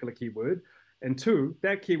for a particular keyword. And 2,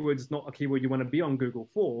 that keyword is not a keyword you want to be on Google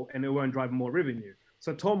for, and it won't drive more revenue.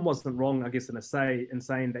 So Tom wasn't wrong, I guess, in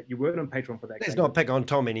saying that you weren't on page 1 for that. Let's not pick on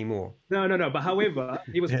Tom anymore. No. But however,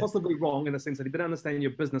 he was possibly wrong in the sense that he didn't understand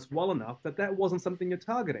your business well enough that wasn't something you're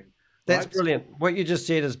targeting. That's right? Brilliant. What you just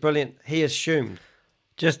said is brilliant. He assumed.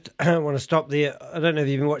 Just want to stop there. I don't know if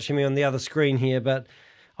you've been watching me on the other screen here, but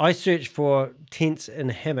I searched for tents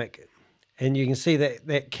and hammock, and you can see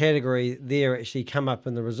that category there actually come up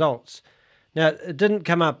in the results. Now, it didn't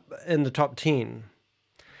come up in the top 10.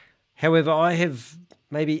 However, I have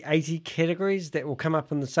maybe 80 categories that will come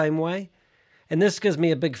up in the same way. And this gives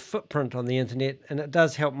me a big footprint on the internet, and it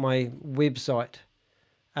does help my website.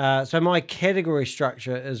 So my category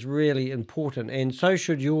structure is really important, and so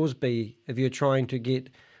should yours be if you're trying to get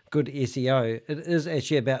good SEO. It is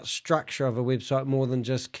actually about structure of a website more than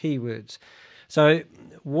just keywords. So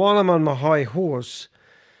while I'm on my high horse,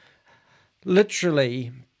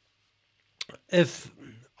 literally, if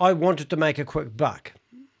I wanted to make a quick buck,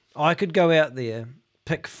 I could go out there,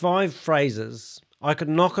 pick 5 phrases. I could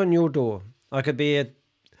knock on your door. I could be a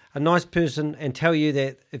nice person and tell you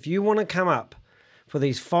that if you want to come up for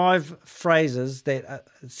these 5 phrases that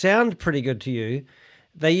sound pretty good to you,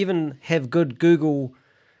 they even have good Google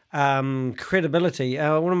credibility.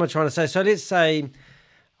 What am I trying to say? So let's say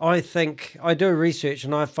I think I do research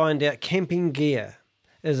and I find out camping gear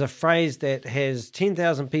is a phrase that has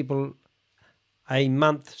 10,000 people a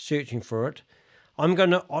month searching for it. I'm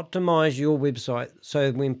going to optimize your website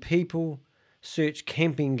so when people search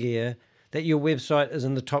camping gear, that your website is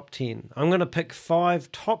in the top 10. I'm going to pick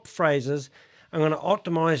 5 top phrases. I'm going to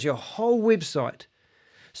optimize your whole website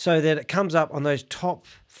so that it comes up on those top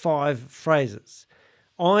 5 phrases.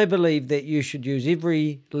 I believe that you should use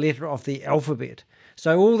every letter of the alphabet.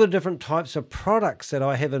 So all the different types of products that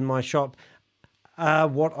I have in my shop are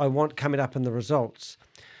what I want coming up in the results.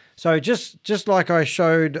 So just like I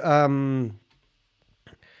showed over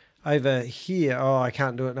here. Oh, I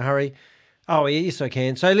can't do it in a hurry. Oh, yes, I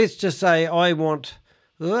can. So let's just say I want,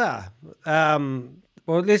 well,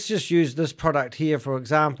 let's just use this product here, for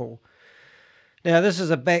example. Now, this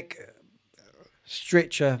is a back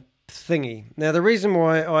stretcher thingy. Now, the reason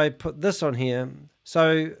why I put this on here,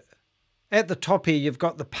 so at the top here, you've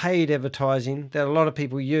got the paid advertising that a lot of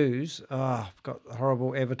people use. Oh, I've got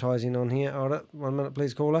horrible advertising on here. Hold it. 1 minute,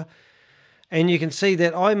 please, caller. And you can see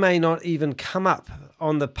that I may not even come up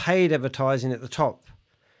on the paid advertising at the top.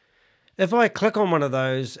 If I click on one of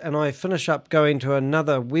those and I finish up going to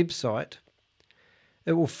another website,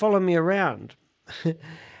 it will follow me around.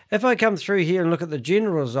 If I come through here and look at the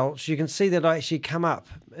general results, you can see that I actually come up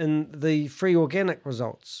in the free organic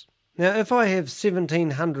results. Now, if I have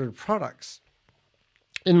 1,700 products,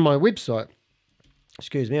 in my website,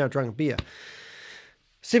 excuse me, I drank a beer,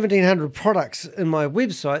 1,700 products in my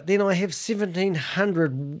website, then I have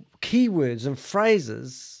 1,700 keywords and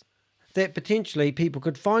phrases that potentially people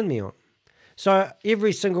could find me on. So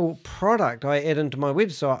every single product I add into my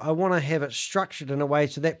website, I want to have it structured in a way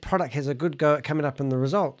so that product has a good go at coming up in the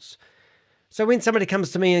results. So when somebody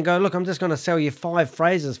comes to me and go, look, I'm just going to sell you 5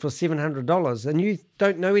 phrases for $700, and you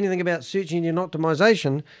don't know anything about search engine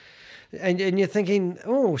optimization, and you're thinking,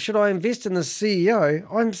 oh, should I invest in this CEO?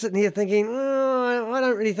 I'm sitting here thinking, oh, I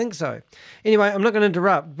don't really think so. Anyway, I'm not going to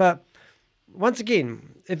interrupt, but once again,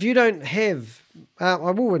 if you don't have, I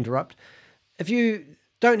will interrupt, if you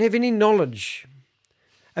don't have any knowledge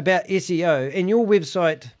about SEO and your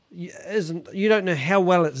website isn't, you don't know how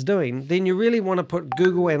well it's doing, then you really want to put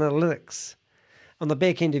Google Analytics on the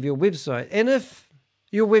back end of your website. And if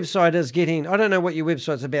your website is getting, I don't know what your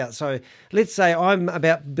website's about. So let's say I'm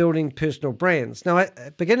about building personal brands. Now, at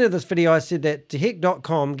the beginning of this video, I said that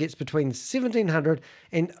HEK.com gets between 1,700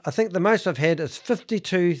 and I think the most I've had is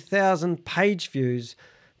 52,000 page views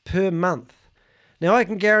per month. Now, I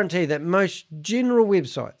can guarantee that most general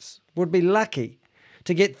websites would be lucky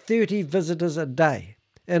to get 30 visitors a day.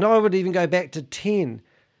 And I would even go back to 10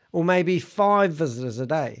 or maybe 5 visitors a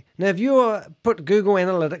day. Now, if you put Google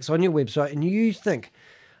Analytics on your website and you think,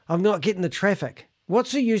 I'm not getting the traffic,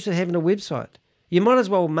 what's the use of having a website? You might as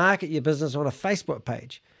well market your business on a Facebook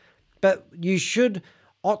page. But you should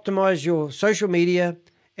optimize your social media,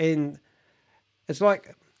 and it's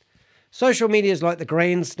like, social media is like the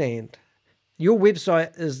grandstand. Your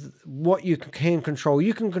website is what you can control.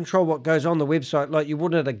 You can control what goes on the website like you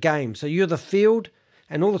would at a game. So you're the field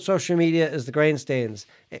and all the social media is the grandstands.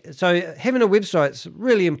 So having a website's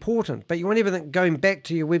really important, but you want everything going back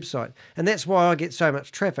to your website. And that's why I get so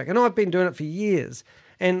much traffic. And I've been doing it for years.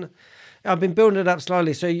 And I've been building it up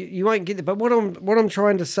slowly, so you won't get it. But what I'm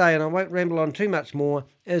trying to say, and I won't ramble on too much more,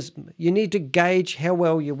 is you need to gauge how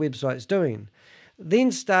well your website's doing.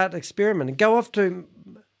 Then start experimenting. Go off to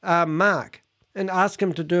Mark and ask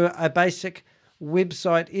him to do a basic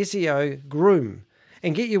website SEO groom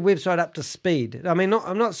and get your website up to speed. I mean,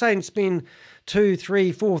 I'm not saying spend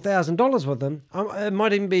 $2,000, $3,000, $4,000 with them. It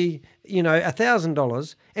might even be,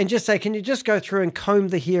 $1,000, and just say, can you just go through and comb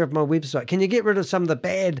the hair of my website? Can you get rid of some of the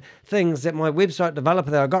bad things that my website developer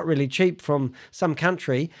that I got really cheap from some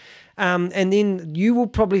country? And then you will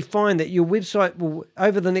probably find that your website will,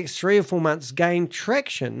 over the next 3 or 4 months, gain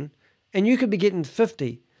traction, and you could be getting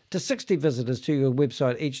 50 to 60 visitors to your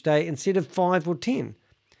website each day instead of 5 or 10.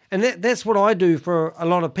 And that's what I do for a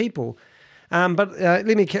lot of people. But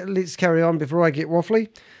let's carry on before I get waffly.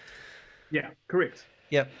 Yeah, correct.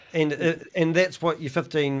 Yep, and that's what your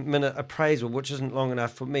 15-minute appraisal, which isn't long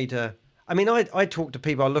enough for me to. I mean, I talk to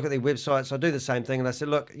people, I look at their websites, I do the same thing, and I say,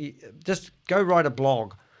 look, just go write a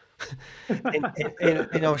blog.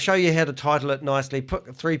 and I'll show you how to title it nicely,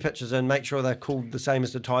 put 3 pictures in, make sure they're called the same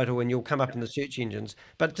as the title, and you'll come up in the search engines.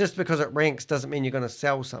 But just because it ranks doesn't mean you're going to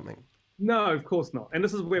sell something. No, of course not. And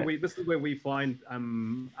this is where we find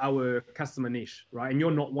our customer niche, right? And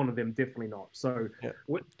you're not one of them, definitely not. So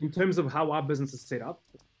in terms of how our business is set up,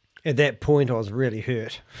 at that point I was really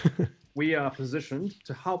hurt. We are positioned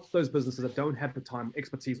to help those businesses that don't have the time,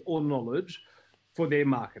 expertise, or knowledge for their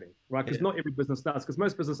marketing, right? Because not every business does, because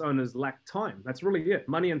most business owners lack time. That's really it.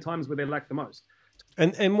 Money and time is where they lack the most.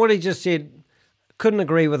 And what he just said, couldn't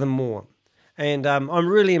agree with him more. And I'm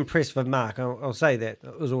really impressed with Mark. I'll say that.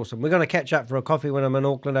 It was awesome. We're going to catch up for a coffee when I'm in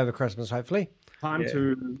Auckland over Christmas, hopefully. Time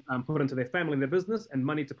to put into their family and their business, and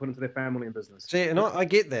money to put into their family and business. See, and I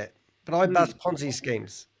get that, but I bust Ponzi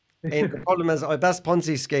schemes. And the problem is I bust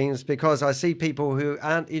Ponzi schemes because I see people who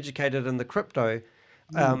aren't educated in the crypto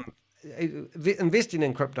investing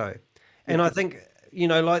in crypto. And I think,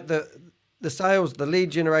 like the sales, the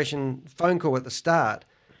lead generation phone call at the start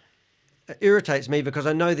irritates me because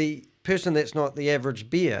I know the person that's not the average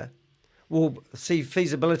bear will see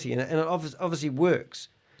feasibility in it, and it obviously works.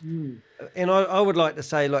 And I would like to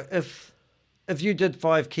say, look, if you did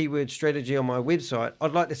 5 keyword strategy on my website,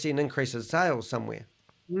 I'd like to see an increase in sales somewhere.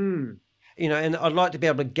 And I'd like to be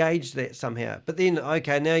able to gauge that somehow. But then,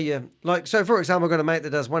 okay, now you're like, so for example, I've got a mate that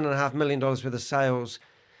does $1.5 million worth of sales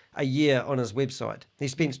a year on his website. He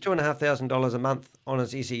spends $2,500 a month on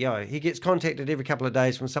his SEO. He gets contacted every couple of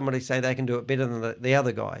days from somebody saying they can do it better than the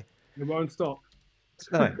other guy. It won't stop.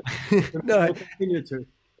 No, no.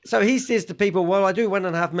 So he says to people, well, I do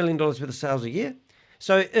 $1.5 million worth of sales a year.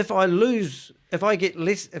 So if I get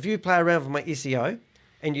less, if you play around with my SEO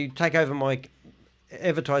and you take over my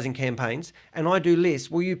advertising campaigns and I do less,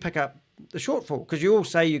 will you pick up the shortfall, because you all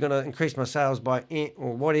say you're going to increase my sales by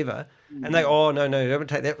or whatever, and they go, oh no, don't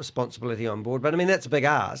take that responsibility on board. But I mean, that's a big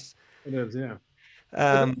ask. It is, yeah.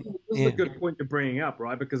 This is Yeah. a good point you're bringing up,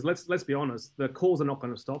 right? Because let's be honest, the calls are not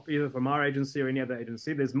going to stop either from our agency or any other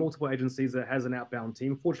agency. There's multiple agencies that has an outbound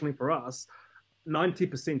team. Fortunately for us,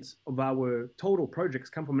 90% of our total projects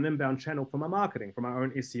come from an inbound channel from our marketing, from our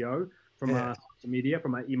own SEO, from our social media,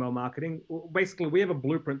 from our email marketing. Basically, we have a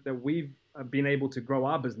blueprint that we've been able to grow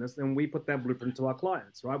our business, and we put that blueprint to our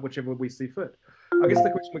clients, right? Whichever we see fit. I guess the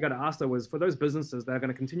question we got to ask though is, for those businesses that are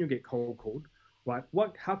going to continue to get cold called, right?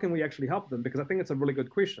 How can we actually help them? Because I think it's a really good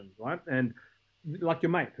question, right? And like your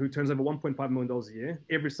mate who turns over $1.5 million a year,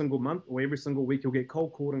 every single month or every single week, you'll get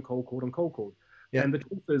cold called and cold called and cold called. Yeah. And the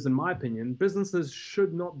truth is, in my opinion, businesses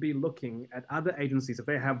should not be looking at other agencies, if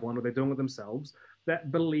they have one or they're doing it themselves,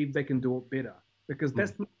 that believe they can do it better. Because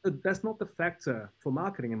that's not the factor for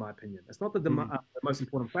marketing, in my opinion. It's not the most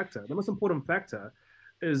important factor. The most important factor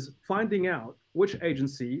is finding out which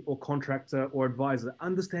agency or contractor or advisor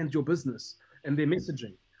understands your business and their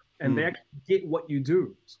messaging, and they actually get what you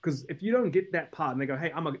do. Because if you don't get that part and they go,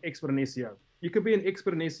 hey, I'm an expert in SEO. You could be an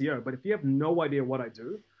expert in SEO, but if you have no idea what I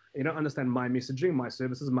do, you don't understand my messaging, my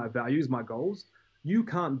services, my values, my goals, you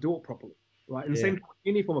can't do it properly, right? And same with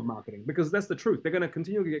any form of marketing, because that's the truth. They're going to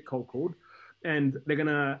continue to get cold called, and they're going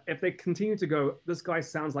to, if they continue to go, this guy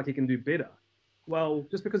sounds like he can do better. Well,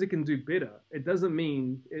 just because he can do better, it doesn't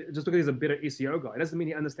mean, just because he's a better SEO guy, it doesn't mean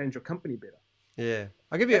he understands your company better. Yeah.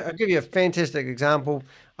 I'll give you a fantastic example.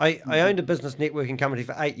 I owned a business networking company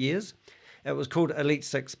for 8 years. It was called Elite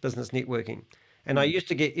 6 Business Networking. And I used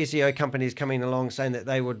to get SEO companies coming along saying that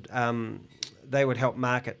they would help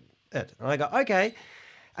market it. And I go, okay.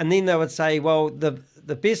 And then they would say, well,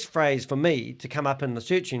 the best phrase for me to come up in the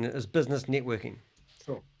searching is business networking.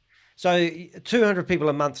 Sure. So 200 people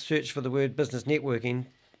a month search for the word business networking.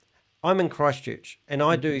 I'm in Christchurch and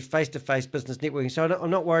I do face-to-face business networking. So I'm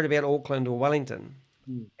not worried about Auckland or Wellington.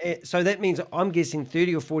 So that means I'm guessing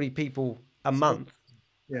 30 or 40 people a month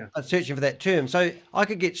are searching for that term. So I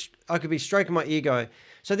could be stroking my ego.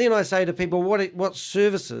 So then I say to people, what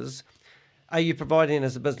services are you providing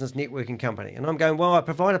as a business networking company? And I'm going, well, I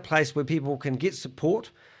provide a place where people can get support.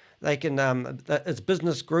 They can, it's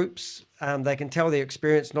business groups. They can tell their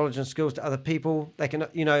experience, knowledge, and skills to other people. They can,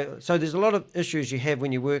 so there's a lot of issues you have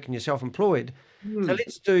when you work and you're self-employed. So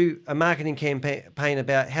let's do a marketing campaign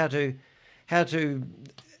about how to,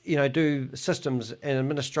 do systems and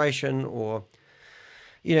administration, or,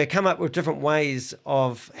 come up with different ways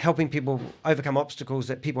of helping people overcome obstacles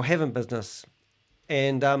that people have in business.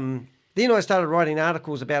 And then I started writing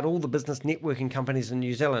articles about all the business networking companies in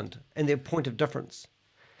New Zealand and their point of difference.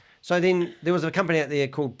 So then there was a company out there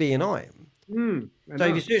called BNI. So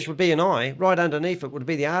if you search for BNI, right underneath it would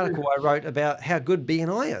be the article I wrote about how good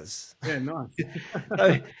BNI is. Yeah, nice.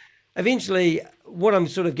 So eventually what I'm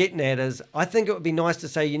sort of getting at is, I think it would be nice to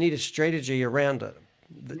say you need a strategy around it.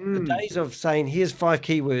 The days of saying, here's 5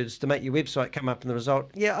 keywords to make your website come up in the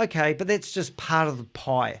result. Yeah, okay, but that's just part of the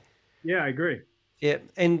pie. Yeah, I agree. Yeah,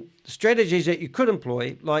 and strategies that you could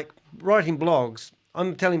employ, like writing blogs.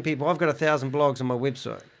 I'm telling people I've got 1,000 blogs on my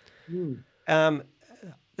website.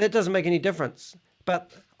 That doesn't make any difference. But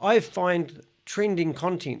I find trending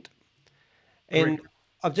content. And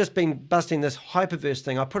I've just been busting this hyperverse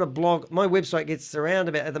thing. I put a blog, my website gets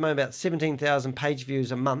around at the moment, about 17,000 page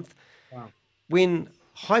views a month. Wow. When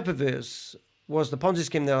hyperverse was the Ponzi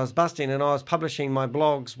scheme that I was busting, and I was publishing my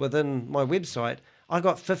blogs within my website, I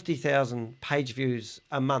got 50,000 page views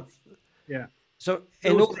a month. Yeah. So,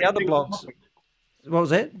 and all the other blogs, what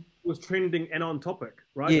was that? It was trending and on topic,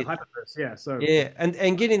 right? Yeah. Hyperverse, yeah. So yeah,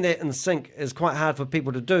 and getting that in sync is quite hard for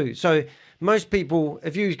people to do. So most people,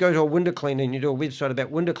 if you go to a window cleaner and you do a website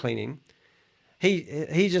about window cleaning,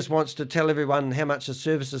 he just wants to tell everyone how much the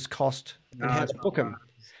services cost and how to book them.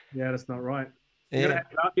 Yeah, that's not right. Yeah.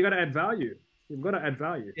 You got to add value. You've got to add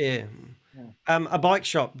value. Yeah. A bike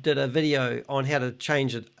shop did a video on how to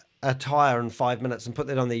change a tire in 5 minutes and put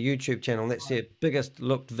that on their YouTube channel. That's their biggest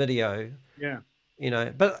looked video. Yeah.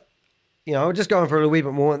 But I'll just go on for a wee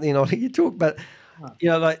bit more, and then I'll let you talk. But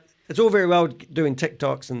like, it's all very well doing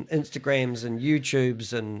TikToks and Instagrams and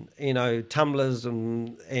YouTubes and Tumblrs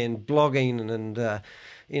and blogging and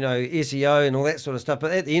SEO and all that sort of stuff.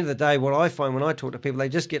 But at the end of the day, what I find when I talk to people, they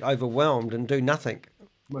just get overwhelmed and do nothing.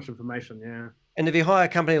 Much information, yeah. And if you hire a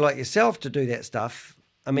company like yourself to do that stuff,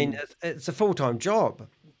 I mean, it's a full-time job.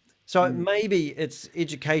 So maybe it's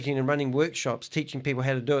educating and running workshops, teaching people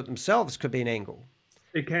how to do it themselves could be an angle.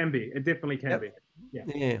 It can be. It definitely can be.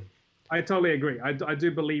 Yeah. I totally agree. I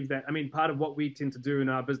do believe that. I mean, part of what we tend to do in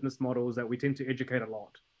our business model is that we tend to educate a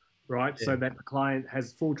lot, right? Yeah. So that the client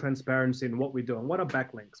has full transparency in what we're doing. What are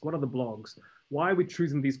backlinks? What are the blogs? Why are we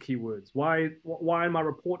choosing these keywords? Why in my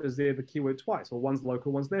report is there the keyword twice? Well, one's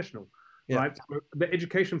local, one's national, Yeah. right? So the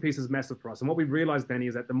education piece is massive for us. And what we realized, Danny,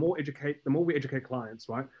 is that the more we educate clients,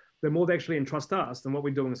 right, the more they actually entrust us and what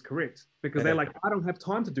we're doing is correct. Because they're like, I don't have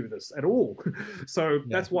time to do this at all. So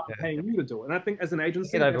that's why I'm paying you to do it. And I think as an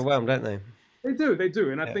agency, They get overwhelmed, don't they? they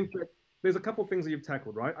do. And I think that there's a couple of things that you've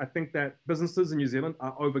tackled, right? I think that businesses in New Zealand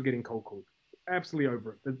are over getting cold called. Absolutely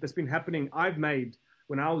over it. That's been happening. I've made,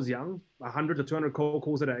 when I was young, 100 to 200 cold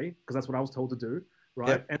calls a day, because that's what I was told to do, right?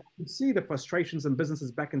 Yep. And I can see the frustrations in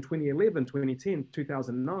businesses back in 2011, 2010,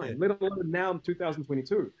 2009, let alone now in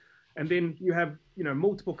 2022. And then you have,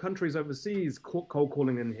 multiple countries overseas cold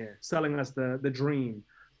calling in here, selling us the dream.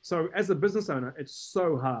 So as a business owner, it's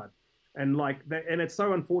so hard. And it's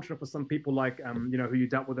so unfortunate for some people like, who you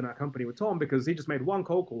dealt with in our company with Tom, because he just made one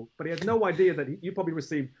cold call, but he had no idea that you probably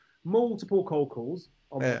received multiple cold calls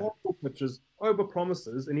of horrible pitches, over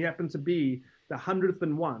promises, and he happened to be the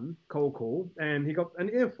 101 cold call, and he got an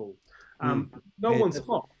earful. No one's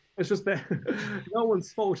fault. It's just that no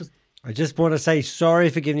one's fault. It's just. I just want to say sorry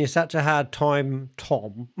for giving you such a hard time,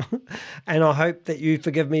 Tom, and I hope that you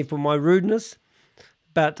forgive me for my rudeness.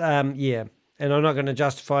 But yeah. And I'm not going to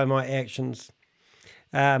justify my actions.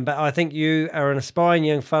 But I think you are an aspiring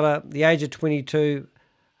young fella. The age of 22,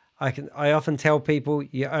 I often tell people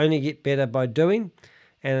you only get better by doing.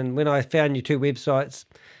 And when I found your two websites,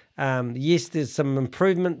 yes, there's some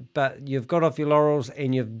improvement, but you've got off your laurels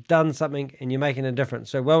and you've done something and you're making a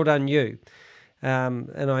difference. So well done you.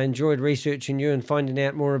 And I enjoyed researching you and finding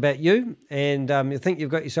out more about you. And I think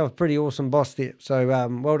you've got yourself a pretty awesome boss there. So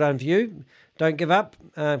well done for you. Don't give up.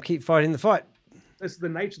 Keep fighting the fight. It's the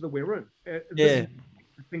nature that we're in. I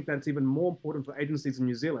think that's even more important for agencies in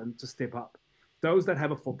New Zealand to step up. Those that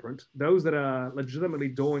have a footprint, those that are legitimately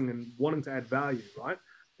doing and wanting to add value, right?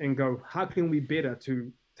 And go, how can we better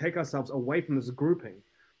to take ourselves away from this grouping?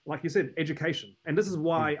 Like you said, education. And this is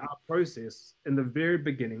why our process in the very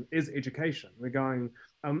beginning is education. We're going,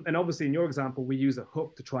 and obviously in your example, we use a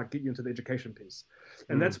hook to try to get you into the education piece.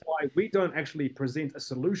 And that's why we don't actually present a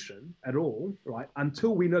solution at all, right?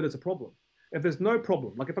 Until we know there's a problem. If there's no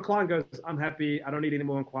problem, like if a client goes, I'm happy, I don't need any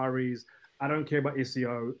more inquiries, I don't care about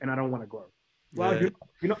SEO, and I don't want to grow. Well,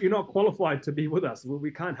 you're not qualified to be with us.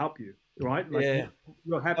 We can't help you, right?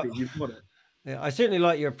 You're happy, you've got it. Yeah, I certainly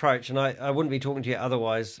like your approach, and I wouldn't be talking to you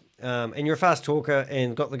otherwise. And you're a fast talker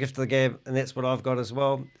and got the gift of the gab, and that's what I've got as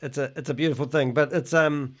well. It's a beautiful thing, but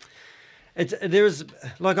there is,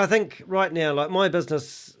 like, I think right now, like my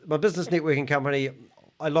business networking company,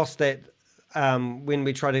 I lost that when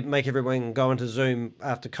we try to make everyone go into Zoom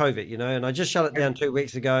after COVID, and I just shut it down 2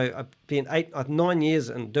 weeks ago. I've been 9 years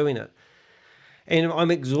in doing it, and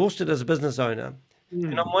I'm exhausted as a business owner.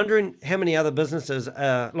 And I'm wondering how many other businesses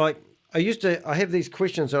I have these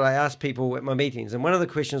questions that I ask people at my meetings, and one of the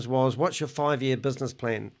questions was, what's your 5-year business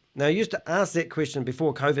plan? Now, I used to ask that question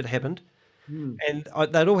before COVID happened, and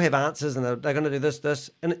they'd all have answers, and they're going to do this.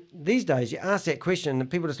 And these days, you ask that question, and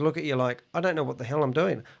people just look at you like, I don't know what the hell I'm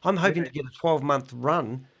doing. I'm hoping to get a 12-month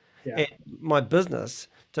run at my business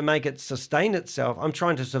to make it sustain itself. I'm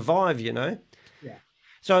trying to survive, Yeah.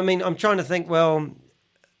 So, I mean, I'm trying to think, well,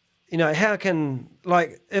 how can,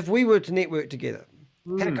 if we were to network together,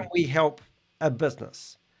 how can we help a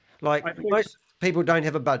business? Most people don't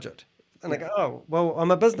have a budget. And they go, oh, well,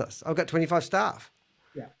 I'm a business. I've got 25 staff.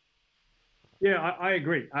 Yeah, I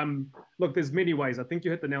agree. Look, there's many ways. I think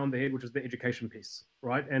you hit the nail on the head, which is the education piece,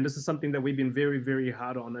 right? And this is something that we've been very, very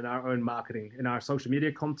hard on in our own marketing. In our social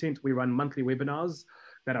media content, we run monthly webinars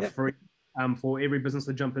that are free for every business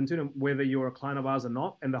to jump into, whether you're a client of ours or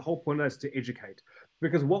not. And the whole point of that is to educate.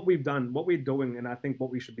 Because what we're doing, and I think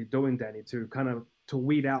what we should be doing, Danny, to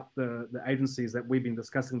weed out the agencies that we've been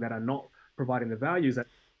discussing that are not providing the values.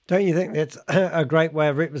 Don't you think that's a great way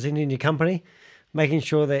of representing your company? Making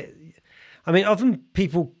sure that, I mean, often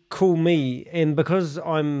people call me, and because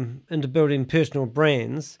I'm into building personal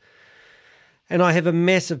brands, and I have a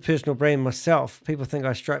massive personal brand myself, people think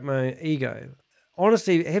I stroke my own ego.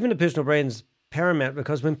 Honestly, having a personal brand is paramount,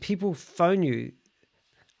 because when people phone you,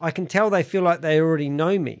 I can tell they feel like they already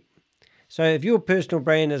know me. So if your personal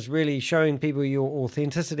brand is really showing people your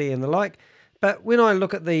authenticity and the like, but when I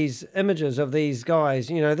look at these images of these guys,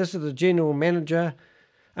 this is the general manager.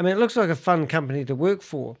 I mean, it looks like a fun company to work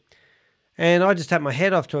for. And I just take my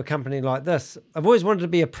hat off to a company like this. I've always wanted to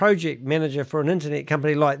be a project manager for an internet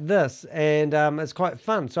company like this, and it's quite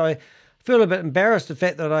fun. So I feel a bit embarrassed the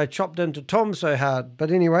fact that I chopped into Tom so hard. But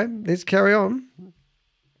anyway, let's carry on.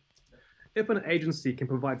 If an agency can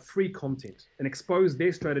provide free content and expose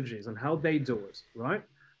their strategies and how they do it, right?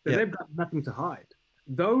 then they've got nothing to hide.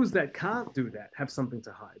 Those that can't do that have something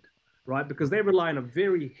to hide, right? Because they rely on a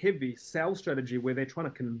very heavy sales strategy where they're trying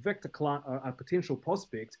to convict a client, a potential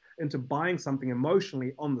prospect, into buying something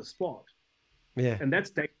emotionally on the spot. Yeah. And that's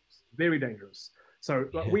dangerous, very dangerous. So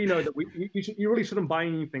we know that you really shouldn't buy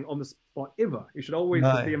anything on the spot ever. You should always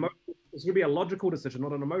be emotional. It should be a logical decision,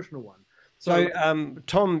 not an emotional one. So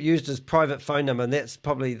Tom used his private phone number, and that's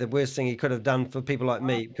probably the worst thing he could have done for people like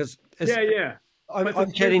me. Because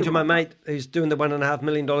I'm chatting to my mate who's doing the $1.5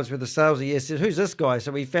 million worth of sales a year. Said, "Who's this guy?"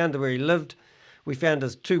 So we found where he lived. We found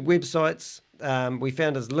his 2 websites. We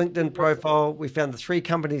found his LinkedIn profile. We found the 3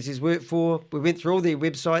 companies he's worked for. We went through all their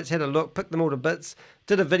websites, had a look, picked them all to bits,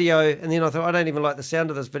 did a video, and then I thought, I don't even like the sound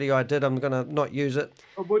of this video I did. I'm going to not use it.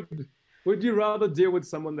 Would you rather deal with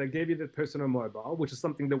someone that gave you their personal mobile, which is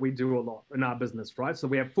something that we do a lot in our business, right? So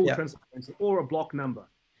we have full transparency, or a block number?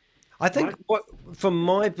 I think from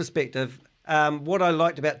my perspective, what I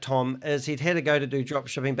liked about Tom is he'd had a go to do drop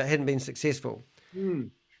shipping, but hadn't been successful.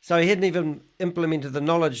 So he hadn't even implemented the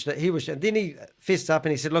knowledge that he was. And then he fessed up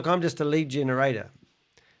and he said, "Look, I'm just a lead generator."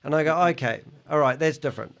 And I go, "Okay, all right, that's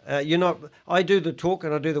different. You're not. I do the talk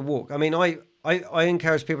and I do the walk. I mean, I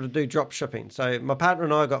encourage people to do drop shipping. So my partner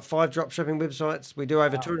and I got 5 drop shipping websites. We do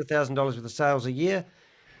over $200,000 worth of sales a year,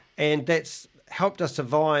 and that's helped us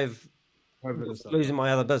survive losing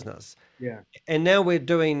my other business. Yeah. And now we're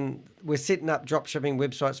setting up drop shipping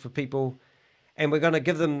websites for people, and we're going to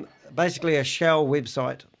give them basically a shell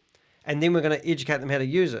website, and then we're going to educate them how to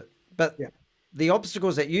use it. But the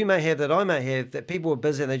obstacles that you may have, that I may have, that people are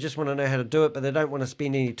busy and they just want to know how to do it, but they don't want to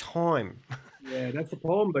spend any time. Yeah, that's the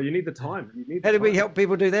problem, though. You need the time. How do we help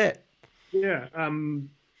people do that? Yeah,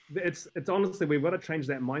 it's honestly, we've got to change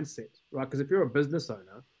that mindset, right? Because if you're a business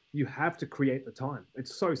owner, you have to create the time.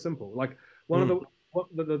 It's so simple. Like one of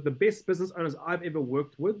the best business owners I've ever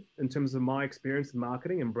worked with in terms of my experience in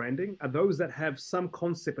marketing and branding are those that have some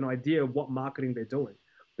concept and idea of what marketing they're doing,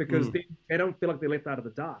 because they don't feel like they're left out of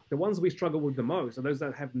the dark. The ones we struggle with the most are those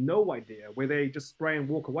that have no idea, where they just spray and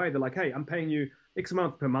walk away. They're like, "Hey, I'm paying you X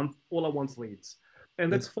amount per month. All I want's leads."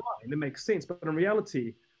 And that's fine. It makes sense. But in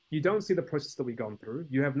reality, you don't see the process that we've gone through.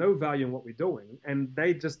 You have no value in what we're doing. And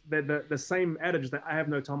they're the same adage that I have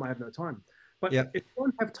no time, I have no time. But if you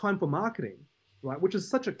don't have time for marketing, right, which is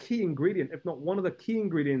such a key ingredient, if not one of the key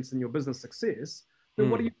ingredients in your business success, then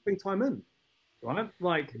what are you putting time in? Right?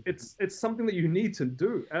 Like it's something that you need to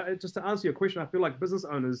do. Just to answer your question, I feel like business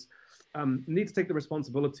owners need to take the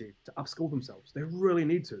responsibility to upskill themselves. They really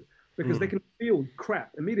need to, because they can feel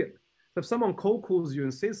crap immediately. So if someone cold calls you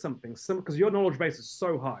and says something, because your knowledge base is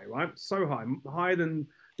so high, right? So high, higher than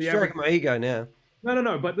the average. My ego now.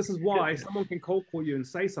 No. But this is why someone can cold call you and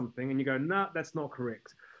say something, and you go, "Nah, that's not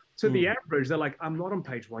correct." To the average, they're like, "I'm not on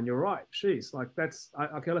page 1. You're right." Jeez, like that's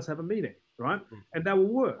okay. Let's have a meeting, right? And that will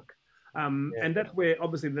work. And that's where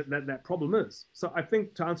obviously that problem is. So I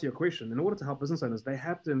think, to answer your question, in order to help business owners, they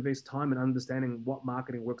have to invest time in understanding what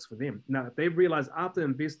marketing works for them. Now, if they realize after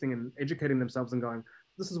investing and educating themselves and going,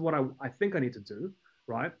 "This is what I think I need to do,"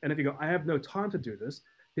 right? And if you go, "I have no time to do this,"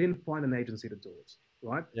 then find an agency to do it,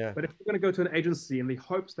 right? Yeah. But if you're going to go to an agency in the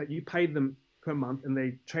hopes that you pay them per month and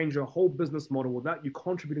they change your whole business model without you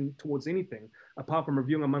contributing towards anything apart from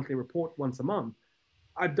reviewing a monthly report once a month,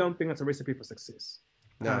 I don't think that's a recipe for success.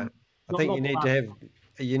 No. I think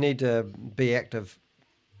you need to be active.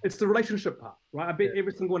 It's the relationship part, right? I bet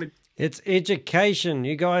every single one. It's education,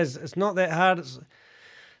 you guys. It's not that hard.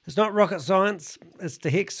 It's not rocket science. It's the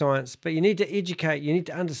HEK science. But you need to educate. You need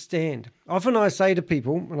to understand. Often I say to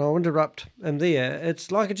people, and I'll interrupt them there,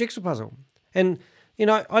 it's like a jigsaw puzzle. And, you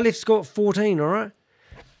know, I left school at 14, all right?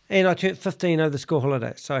 And I turned 15 over the school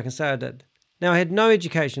holidays, so I can say I did. Now, I had no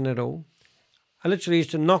education at all. I literally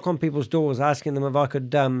used to knock on people's doors asking them if I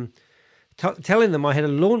could... telling them I had a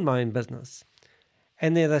lawn mowing business.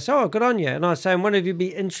 And they say, "Oh, good on you." And I'd say, "And one of you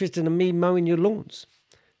be interested in me mowing your lawns?"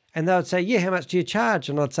 And they would say, "Yeah, how much do you charge?"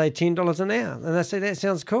 And I'd say $10 an hour. And they'd say, "That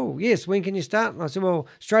sounds cool. Yes, when can you start?" And I said, "Well,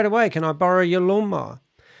 straight away, can I borrow your lawnmower?"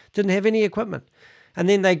 Didn't have any equipment. And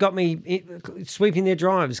then they got me sweeping their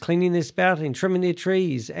drives, cleaning their spouting, trimming their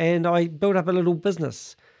trees. And I built up a little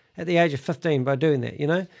business at the age of 15 by doing that, you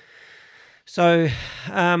know. So,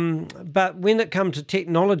 but when it come to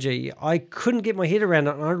technology, I couldn't get my head around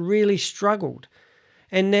it, and I really struggled.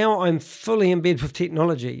 And now I'm fully in bed with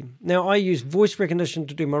technology. Now I use voice recognition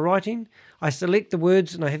to do my writing. I select the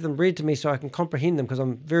words and I have them read to me so I can comprehend them, because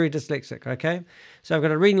I'm very dyslexic, okay? So I've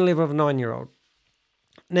got a reading level of a 9-year-old.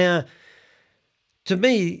 Now, to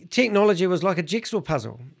me, technology was like a jigsaw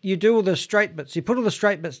puzzle. You do all the straight bits, you put all the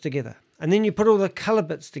straight bits together, and then you put all the color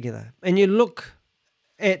bits together, and you look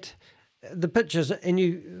at the pictures and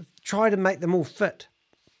you try to make them all fit.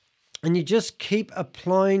 And you just keep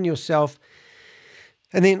applying yourself.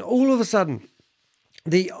 And then all of a sudden,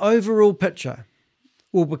 the overall picture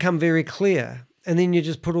will become very clear. And then you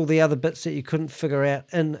just put all the other bits that you couldn't figure out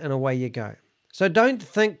in, and away you go. So don't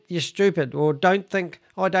think you're stupid, or don't think,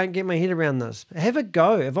 oh, I don't get my head around this. Have a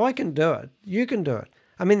go. If I can do it, you can do it.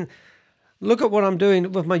 I mean, look at what I'm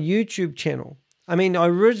doing with my YouTube channel. I mean, I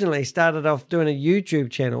originally started off doing a YouTube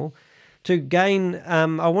channel to gain,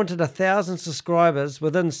 I wanted 1,000 subscribers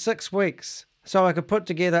within 6 weeks so I could put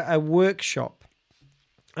together a workshop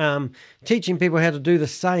teaching people how to do the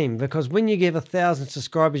same, because when you get 1,000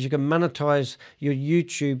 subscribers, you can monetize your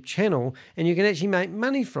YouTube channel and you can actually make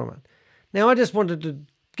money from it. Now, I just wanted to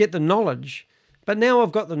get the knowledge, but now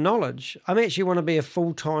I've got the knowledge. I actually want to be a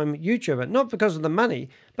full-time YouTuber, not because of the money,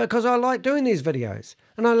 but because I like doing these videos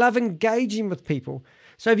and I love engaging with people.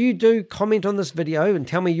 So if you do comment on this video and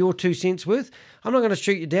tell me your 2 cents worth, I'm not going to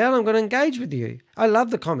shoot you down. I'm going to engage with you. I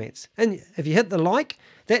love the comments. And if you hit the like,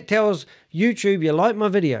 that tells YouTube you like my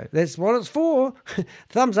video. That's what it's for.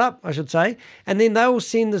 Thumbs up, I should say. And then they will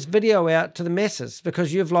send this video out to the masses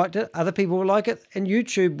because you've liked it, other people will like it, and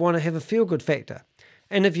YouTube want to have a feel-good factor.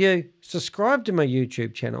 And if you subscribe to my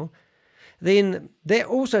YouTube channel, then that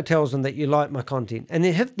also tells them that you like my content. And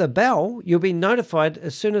then hit the bell, you'll be notified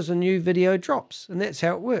as soon as a new video drops. And that's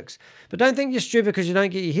how it works. But don't think you're stupid because you don't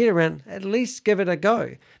get your head around. At least give it a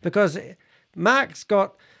go, because Mark's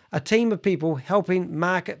got a team of people helping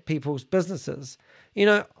market people's businesses. You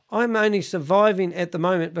know, I'm only surviving at the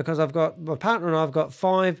moment because I've got, my partner and I've got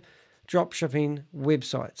 5 drop shipping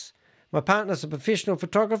websites. My partner's a professional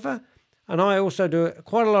photographer, and I also do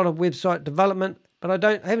quite a lot of website development, but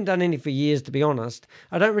I haven't done any for years, to be honest.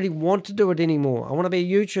 I don't really want to do it anymore. I want to be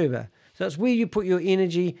a YouTuber. So it's where you put your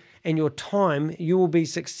energy and your time, you will be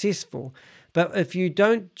successful. But if you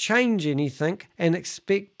don't change anything and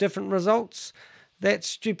expect different results, that's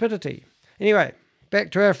stupidity. Anyway,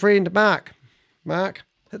 back to our friend Mark. Mark,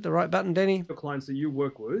 hit the right button, Danny. The clients that you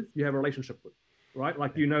work with, you have a relationship with, right?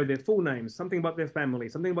 Like, you know their full names, something about their family,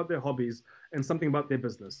 something about their hobbies, and something about their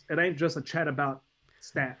business. It ain't just a chat about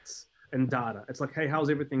stats and data. It's like, hey,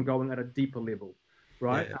 how's everything going at a deeper level,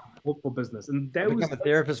 right? Yeah. For business. And that become a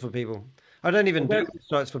therapist for people. I don't even do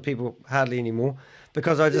websites for people hardly anymore,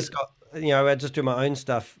 because I just got, you know, I just do my own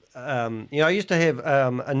stuff. You know, I used to have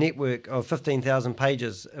a network of 15,000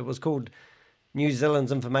 pages. It was called New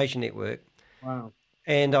Zealand's Information Network. Wow.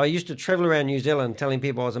 And I used to travel around New Zealand telling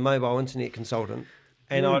people I was a mobile internet consultant.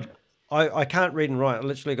 And I can't read and write. I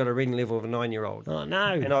literally got a reading level of a 9-year-old. Oh,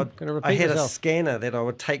 no. And I had a scanner that I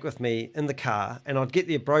would take with me in the car, and I'd get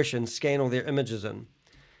their brochure and scan all their images in.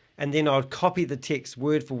 And then I'd copy the text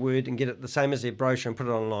word for word and get it the same as their brochure and put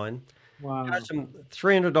it online. Wow. Charge them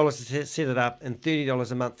 $300 to set it up and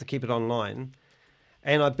 $30 a month to keep it online.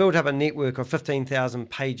 And I built up a network of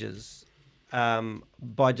 15,000 pages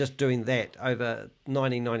by just doing that over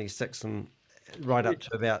 1996 and right up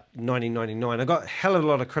to about 1999. I got a hell of a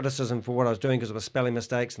lot of criticism for what I was doing because of the spelling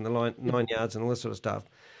mistakes and the 9 yards and all this sort of stuff.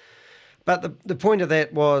 But the point of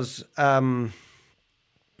that was I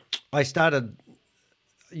started,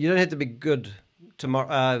 you don't have to be good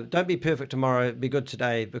tomorrow, don't be perfect tomorrow, be good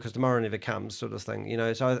today, because tomorrow never comes, sort of thing, you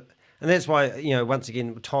know. So, and that's why, you know, once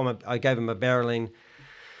again, Tom, I gave him a barreling.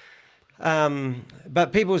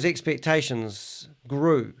 But people's expectations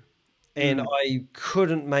grew, and I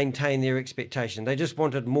couldn't maintain their expectation. They just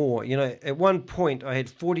wanted more. You know, at one point I had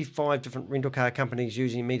 45 different rental car companies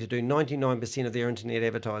using me to do 99% of their internet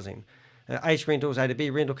advertising. Ace Rentals, A to B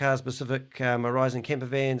Rental Cars, Pacific, Horizon Camper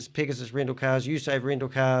Vans, Pegasus Rental Cars, USave Rental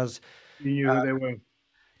Cars. You knew who they were.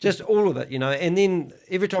 Just all of it, you know. And then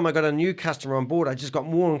every time I got a new customer on board, I just got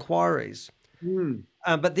more inquiries.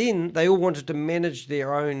 But then they all wanted to manage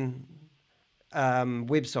their own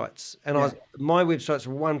websites, and my websites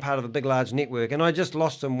were one part of a big, large network, and I just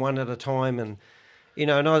lost them one at a time. And you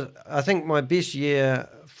know, and I think my best year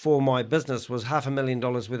for my business was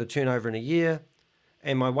 $500,000 worth of turnover in a year,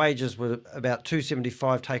 and my wages were about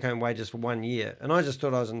 $275 take-home wages for 1 year, and I just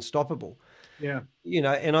thought I was unstoppable. Yeah. You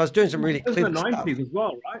know, and I was doing some really clever stuff. This is the 90s as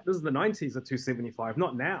well, right? This is the 90s at 275,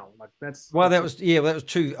 not now. Like that's that was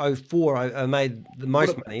 204. I made the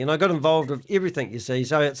most money, and I got involved with everything, you see.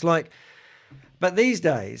 So it's like, but these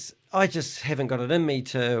days I just haven't got it in me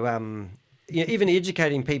to you know, even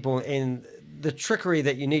educating people and the trickery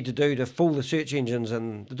that you need to do to fool the search engines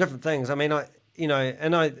and the different things. I mean, I'd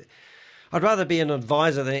rather be an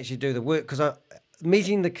advisor than actually do the work, because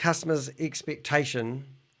meeting the customer's expectation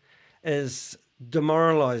is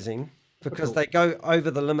demoralizing, because they go over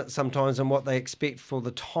the limit sometimes in what they expect for the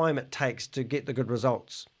time it takes to get the good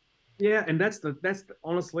results. Yeah, and that's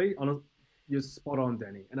honestly, you're spot on,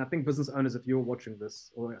 Danny. And I think business owners, if you're watching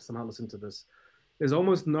this or somehow listening to this, there's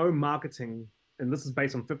almost no marketing, and this is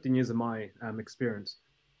based on 15 years of my experience,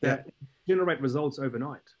 that generate results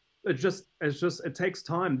overnight. It takes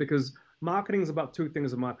time, because marketing is about two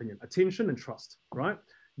things, in my opinion: attention and trust, right?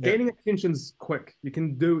 Gaining attention's quick. You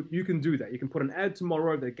can do that. You can put an ad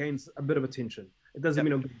tomorrow that gains a bit of attention. It doesn't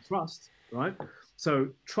mean it'll get trust, right? So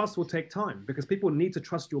trust will take time, because people need to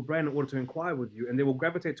trust your brand in order to inquire with you, and they will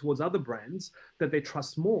gravitate towards other brands that they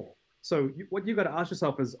trust more. So what you got to ask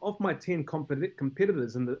yourself is, of my 10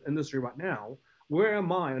 competitors in the industry right now, where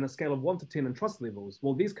am I on a scale of 1 to 10 in trust levels?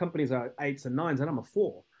 Well, these companies are 8s and 9s, and I'm a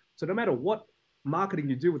 4. So no matter what marketing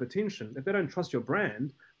you do with attention, if they don't trust your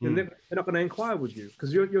brand, then they're not going to inquire with you,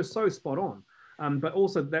 because you're so spot on. But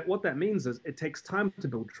also what that means is it takes time to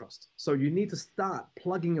build trust. So you need to start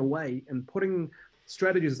plugging away and putting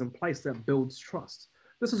strategies in place that builds trust.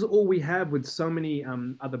 This is all we have with so many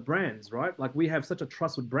other brands, right? Like, we have such a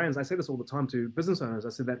trust with brands. I say this all the time to business owners. I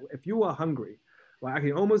say that if you are hungry, like, I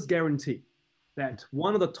can almost guarantee that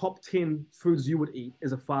one of the top 10 foods you would eat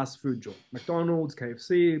is a fast food joint. McDonald's,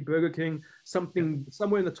 KFC, Burger King,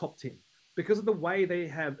 somewhere in the top 10. Because of the way they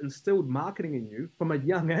have instilled marketing in you from a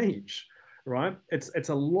young age, right? It's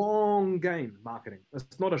a long game, marketing.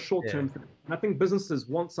 It's not a short-term thing. And I think businesses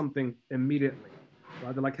want something immediately,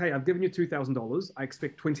 right? They're like, hey, I've given you $2,000. I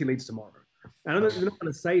expect 20 leads tomorrow. And they're not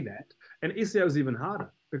going to say that. And SEO is even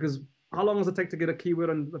harder, because how long does it take to get a keyword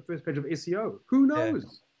on the first page of SEO? Who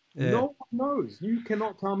knows? No one knows. You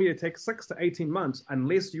cannot tell me it takes 6 to 18 months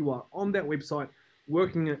unless you are on that website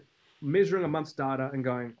working it, measuring a month's data and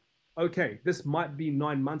going, okay, this might be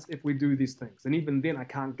 9 months if we do these things. And even then, I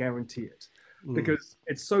can't guarantee it, because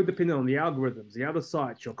it's so dependent on the algorithms, the other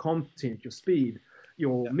sites, your content, your speed,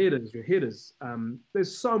 your metas, your headers.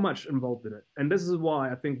 There's so much involved in it. And this is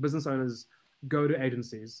why I think business owners go to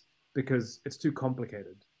agencies, because it's too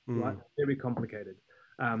complicated, right? Very complicated.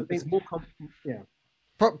 It's more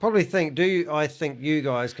Probably think, I think you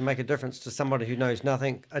guys can make a difference to somebody who knows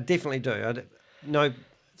nothing. I definitely do. I know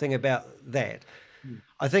thing about that.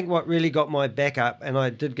 I think what really got my back up, and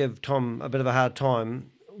I did give Tom a bit of a hard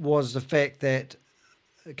time, was the fact that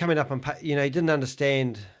coming up and, he didn't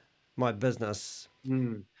understand my business,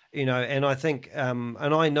 and I think, and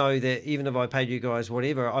I know that even if I paid you guys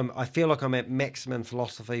whatever, I feel like I'm at maximum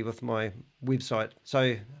philosophy with my website.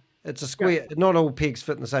 So it's a square. Not all pegs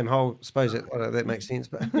fit in the same hole. I suppose that makes sense.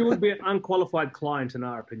 But you would be an unqualified client, in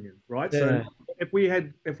our opinion, right? So if we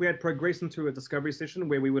had progressed into a discovery session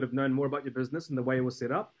where we would have known more about your business and the way it was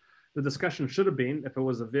set up, the discussion should have been, if it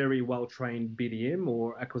was a very well-trained BDM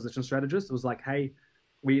or acquisition strategist, it was like, hey,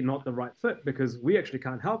 we're not the right fit, because we actually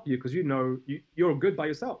can't help you, because you're good by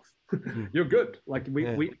yourself. You're good. Like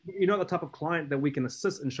you're not the type of client that we can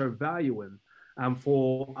assist and show value in.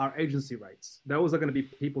 For our agency rates, those are going to be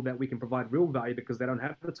people that we can provide real value, because they don't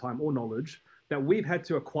have the time or knowledge that we've had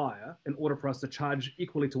to acquire in order for us to charge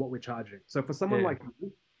equally to what we're charging. So for someone like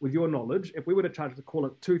you, with your knowledge, if we were to charge, to call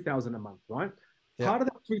it $2,000 a month, right? Part of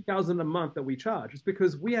that $2,000 a month that we charge is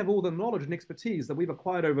because we have all the knowledge and expertise that we've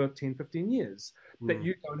acquired over 10, 15 years that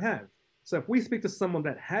you don't have. So if we speak to someone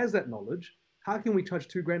that has that knowledge, how can we charge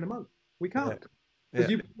 $2,000 a month? We can't, because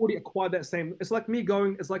you've already acquired that same. It's like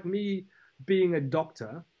me being a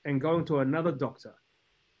doctor and going to another doctor,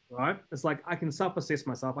 right? It's like, I can self-assess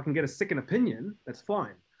myself. I can get a second opinion. That's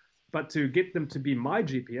fine. But to get them to be my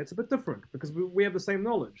GP, it's a bit different, because we have the same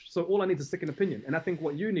knowledge. So all I need is a second opinion. And I think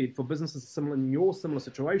what you need for businesses similar in your similar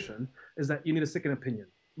situation is that you need a second opinion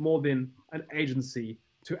more than an agency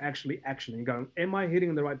to actually action and going, am I heading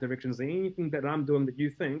in the right direction? Is there anything that I'm doing that you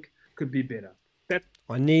think could be better?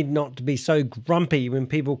 I need not to be so grumpy when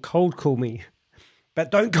people cold call me.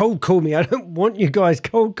 But don't cold call me. I don't want you guys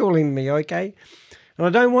cold calling me, okay? And I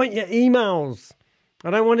don't want your emails. I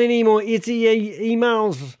don't want any more SEO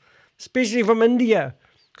emails, especially from India,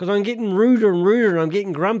 because I'm getting ruder and ruder, and I'm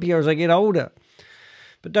getting grumpier as I get older.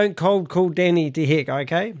 But don't cold call Danny to heck,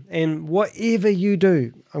 okay? And whatever you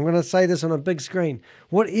do, I'm going to say this on a big screen,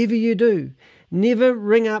 whatever you do, never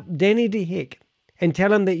ring up Danny to heck and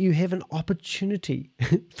tell him that you have an opportunity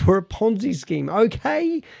for a Ponzi scheme,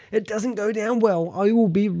 okay? It doesn't go down well. I will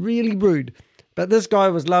be really rude. But this guy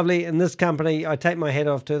was lovely, and this company, I take my hat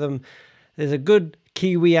off to them. There's a good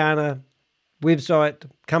Kiwiana website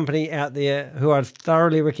company out there who I'd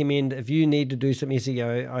thoroughly recommend if you need to do some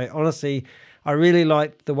SEO. I really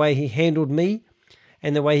liked the way he handled me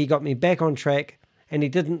and the way he got me back on track, and he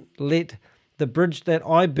didn't let the bridge that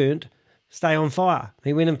I burnt stay on fire.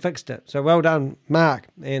 He went and fixed it. So well done, Mark,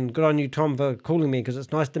 and good on you, Tom, for calling me, because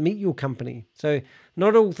it's nice to meet your company. So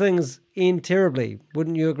not all things end terribly.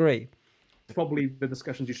 Wouldn't you agree? Probably the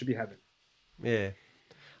discussions you should be having. Yeah.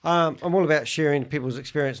 I'm all about sharing people's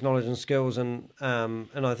experience, knowledge, and skills, and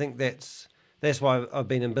I think that's why I've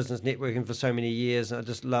been in business networking for so many years. I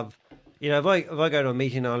just love, if I go to a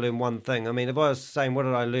meeting and I learn one thing. I mean, if I was saying what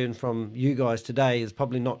did I learn from you guys today, is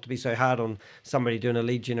probably not to be so hard on somebody doing a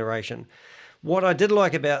lead generation. What I did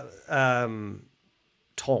like about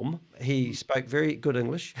Tom, he spoke very good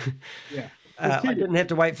English. Yeah. I didn't have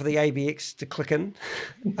to wait for the ABX to click in.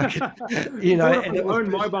 I could, and it was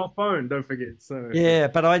own mobile phone, don't forget. So yeah,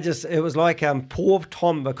 but it was like poor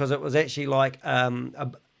Tom, because it was actually like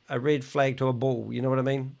a red flag to a bull. You know what I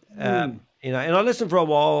mean? And I listened for a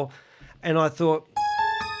while, and I thought,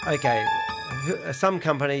 okay, some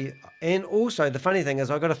company, and also the funny thing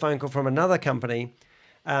is, I got a phone call from another company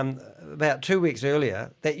about 2 weeks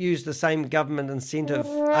earlier that used the same government incentive.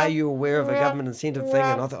 Are you aware of a government incentive thing?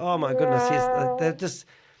 And I thought, oh my goodness, yes, they're just.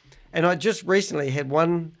 And I just recently had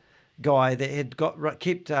one guy that had I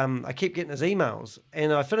kept getting his emails,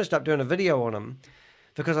 and I finished up doing a video on him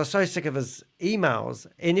because I was so sick of his emails.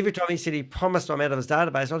 And every time he said he promised I'm out of his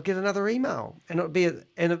database, I'd get another email, and this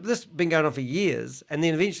has been going on for years. And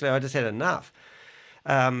then eventually I just had enough.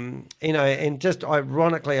 And just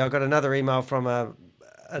ironically, I got another email from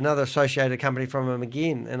another associated company from him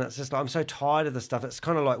again, and it's just like, I'm so tired of this stuff. It's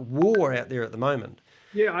kind of like war out there at the moment.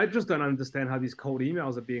 Yeah, I just don't understand how these cold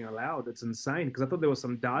emails are being allowed. It's insane, because I thought there was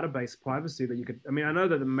some database privacy that you could. I mean, I know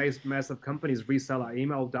that the massive companies resell our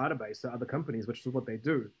email database to other companies, which is what they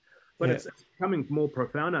do. But it's becoming more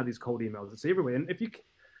profound now. These cold emails, it's everywhere. And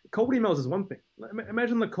cold emails is one thing.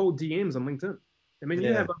 Imagine the cold DMs on LinkedIn. I mean,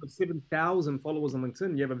 you have over 7,000 followers on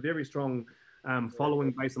LinkedIn. You have a very strong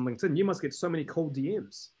following base on LinkedIn. You must get so many cold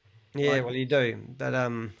DMs. Yeah, well, you do. But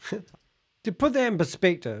to put that in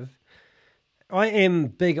perspective, I am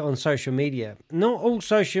big on social media. Not all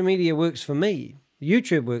social media works for me.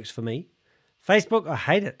 YouTube works for me. Facebook, I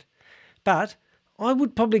hate it. But I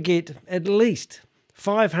would probably get at least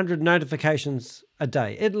 500 notifications a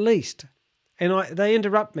day, at least. And they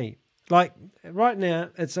interrupt me. Like right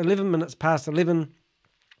now, it's 11 minutes past 11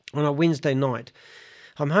 on a Wednesday night.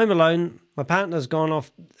 I'm home alone. My partner's gone off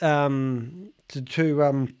to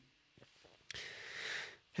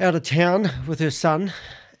out of town with her son.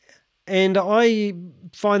 And I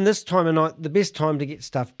find this time of night the best time to get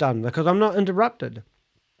stuff done, because I'm not interrupted,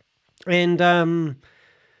 and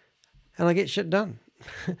I get shit done.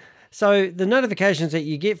 So the notifications that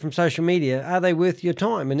you get from social media, are they worth your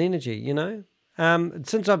time and energy?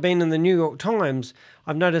 Since I've been in the New York Times,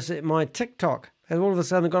 I've noticed that my TikTok has all of a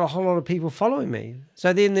sudden got a whole lot of people following me.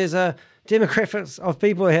 So then there's a demographics of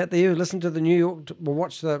people out there who listen to the New York, or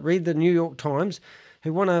read the New York Times,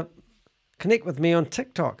 who want to connect with me on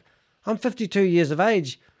TikTok. I'm 52 years of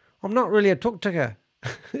age. I'm not really a tuk-tuker,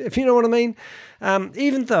 if you know what I mean.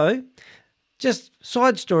 Even though, just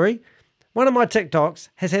side story, one of my TikToks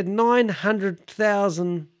has had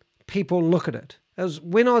 900,000 people look at it. It was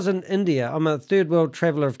when I was in India. I'm a third world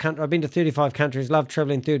traveller of country. I've been to 35 countries, love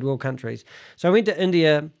travelling third world countries. So I went to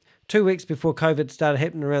India 2 weeks before COVID started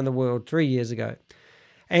happening around the world 3 years ago.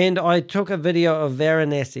 And I took a video of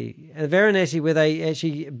Varanasi, where they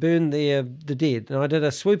actually burned the dead. And I did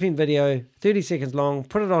a swooping video, 30 seconds long,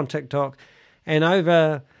 put it on TikTok, and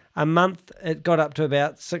over a month, it got up to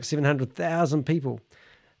about 700,000 people.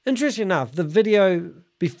 Interesting enough, the video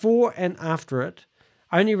before and after it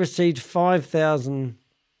only received 5,000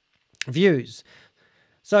 views.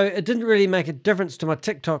 So it didn't really make a difference to my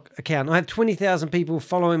TikTok account. I have 20,000 people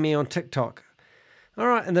following me on TikTok. All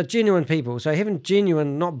right, and they're genuine people. So having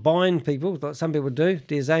genuine, not bind people, like some people do.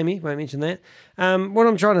 Dear Amy, won't mention that. What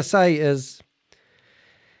I'm trying to say is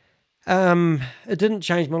it didn't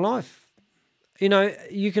change my life.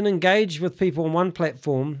 You can engage with people on one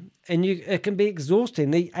platform, and it can be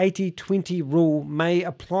exhausting. The 80-20 rule may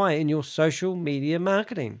apply in your social media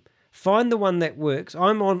marketing. Find the one that works.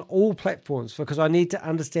 I'm on all platforms because I need to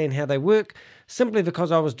understand how they work, simply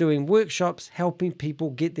because I was doing workshops helping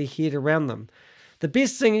people get their head around them. The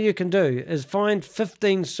best thing you can do is find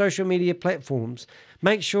 15 social media platforms.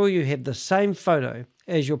 Make sure you have the same photo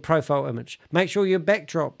as your profile image. Make sure your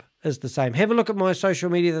backdrop is the same. Have a look at my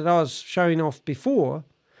social media that I was showing off before,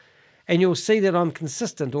 and you'll see that I'm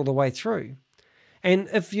consistent all the way through. And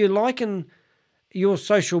if you liken your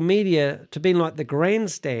social media to being like the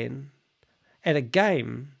grandstand at a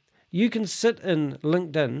game, you can sit in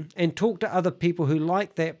LinkedIn and talk to other people who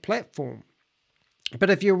like that platform.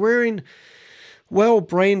 But if you're wearing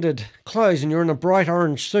well-branded clothes and you're in a bright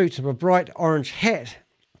orange suit and a bright orange hat,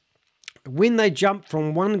 when they jump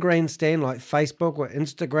from one grandstand like Facebook or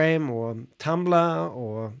Instagram or Tumblr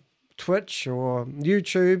or Twitch or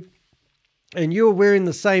YouTube, and you're wearing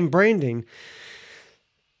the same branding,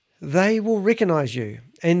 they will recognize you.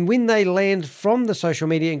 And when they land from the social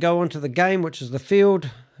media and go onto the game, which is the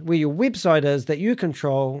field where your website is that you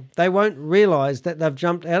control, they won't realize that they've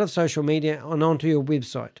jumped out of social media and onto your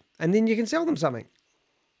website. And then you can sell them something.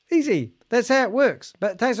 Easy. That's how it works.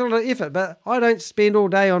 But it takes a lot of effort. But I don't spend all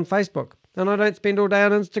day on Facebook, and I don't spend all day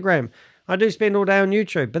on Instagram. I do spend all day on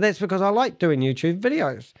YouTube, but that's because I like doing YouTube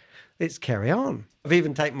videos. Let's carry on. I've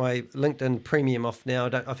even taken my LinkedIn Premium off now.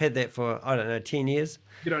 I've had that for, I don't know, 10 years.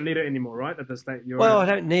 You don't need it anymore, right? At the state you're Well, in.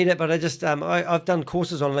 I don't need it, but I just I've done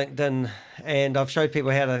courses on LinkedIn, and I've showed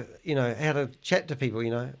people how to chat to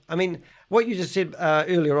people. I mean, what you just said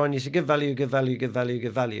earlier on, you said give value, give value, give value,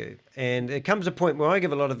 give value, and it comes a point where I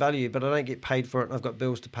give a lot of value, but I don't get paid for it, and I've got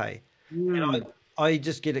bills to pay, and I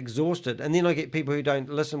just get exhausted, and then I get people who don't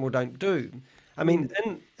listen or don't do. I mean,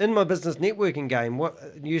 in my business networking game, what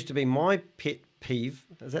used to be my pet peeve,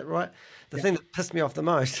 is that right? The thing that pissed me off the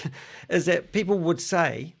most is that people would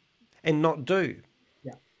say and not do.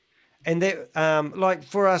 Yeah. And that, like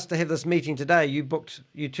for us to have this meeting today, you booked,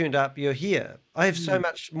 you turned up, you're here. I have so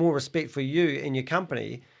much more respect for you and your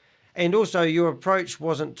company. And also your approach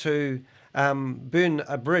wasn't to burn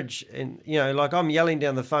a bridge. And, like I'm yelling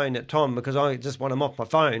down the phone at Tom because I just want him off my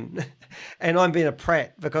phone. And I'm being a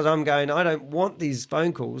prat because I'm going, I don't want these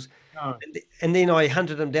phone calls. No. And then I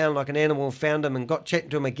hunted him down like an animal and found him and got chatting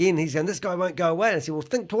to him again. He's going, this guy won't go away. And I said, well,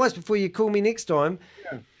 think twice before you call me next time.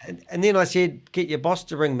 Yeah. And then I said, get your boss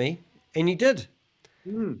to ring me. And you did.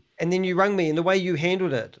 And then you rang me, and the way you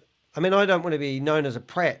handled it, I mean, I don't want to be known as a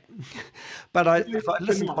prat, but if I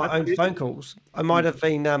listened to my own phone calls, I might have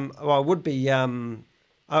been, I would be,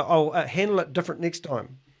 I'll handle it different next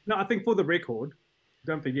time. No, I think for the record,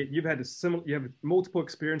 don't forget, you have multiple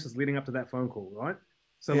experiences leading up to that phone call, right?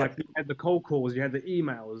 So like you had the cold calls, you had the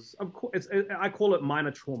emails. Of course, I call it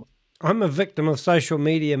minor trauma. I'm a victim of social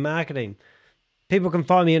media marketing. People can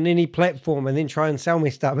find me on any platform and then try and sell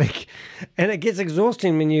me stuff. And it gets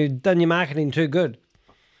exhausting when you've done your marketing too good.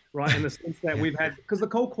 Right, in the sense that we've had, because the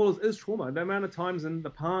cold callers is trauma. The amount of times in the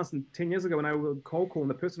past, and 10 years ago when I would cold call and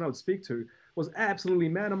the person I would speak to was absolutely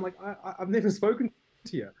mad. I'm like, I've never spoken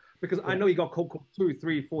to you because I know he got cold called 2,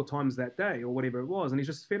 3, 4 times that day or whatever it was. And he's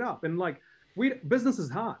just fed up. And like, business is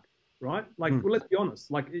hard, right? Like, well, let's be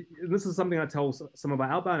honest. Like, this is something I tell some of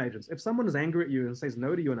our outbound agents. If someone is angry at you and says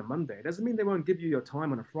no to you on a Monday, it doesn't mean they won't give you your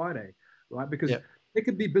time on a Friday, right? Because they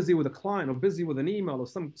could be busy with a client or busy with an email, or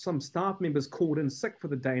some staff members called in sick for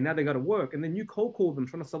the day. Now they got to work, and then you cold call them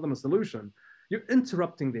trying to sell them a solution. You're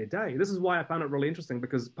interrupting their day. This is why I found it really interesting,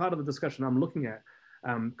 because part of the discussion I'm looking at,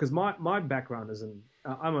 because my background is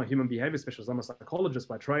I'm a human behavior specialist. I'm a psychologist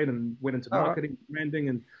by trade and went into marketing, branding,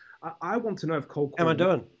 and I want to know if cold calling. How am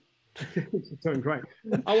I doing? Doing great.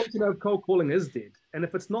 I want to know if cold calling is dead, and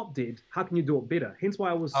if it's not dead, how can you do it better? Hence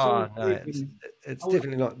why I was so. No, it's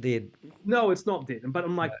definitely not dead. No, it's not dead. But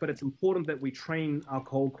I'm like, but it's important that we train our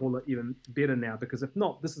cold caller even better now, because if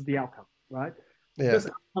not, this is the outcome, right? Yeah.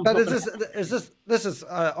 But is this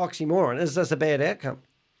oxymoron? Is this a bad outcome?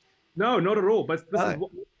 No, not at all. But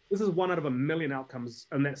this is one out of a million outcomes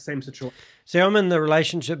in that same situation. See, I'm in the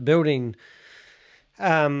relationship building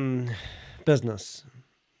business.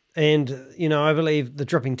 And, I believe the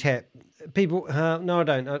dripping tap. People, no, I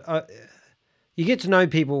don't. You get to know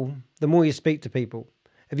people the more you speak to people.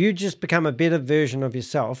 If you just become a better version of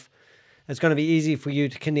yourself, it's going to be easy for you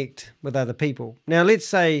to connect with other people. Now, let's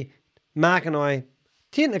say Mark and I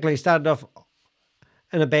technically started off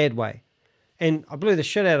in a bad way, and I blew the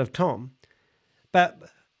shit out of Tom. But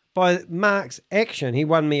by Mark's action, he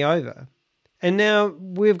won me over. And now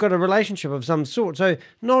we've got a relationship of some sort. So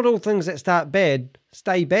not all things that start bad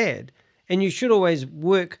stay bad. And you should always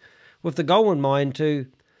work with the goal in mind to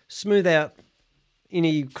smooth out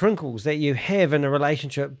any crinkles that you have in a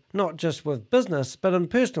relationship, not just with business, but in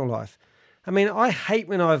personal life. I mean, I hate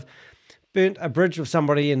when I've burnt a bridge with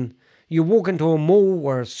somebody and you walk into a mall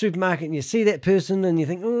or a supermarket and you see that person and you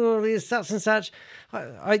think, oh, there's such and such.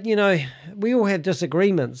 We all have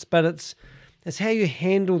disagreements, but it's how you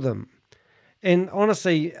handle them. And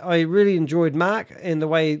honestly, I really enjoyed Mark and the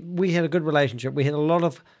way we had a good relationship. We had a lot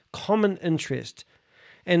of common interest.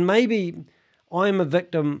 And maybe I'm a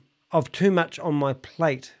victim of too much on my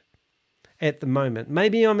plate at the moment.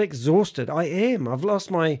 Maybe I'm exhausted. I am. I've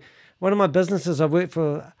lost one of my businesses I've worked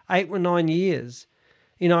for 8 or 9 years.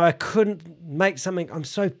 I couldn't make something. I'm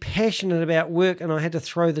so passionate about work and I had to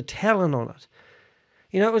throw the talent on it.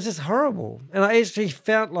 It was just horrible. And I actually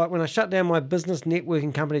felt like when I shut down my business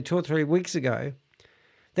networking company 2 or 3 weeks ago,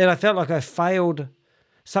 that I felt like I failed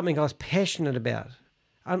something I was passionate about.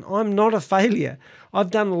 And I'm not a failure.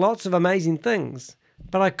 I've done lots of amazing things,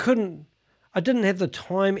 but I didn't have the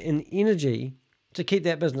time and energy to keep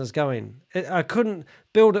that business going. I couldn't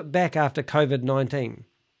build it back after COVID-19.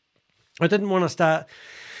 I didn't want to start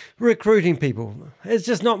recruiting people. It's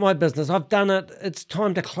just not my business. I've done it. It's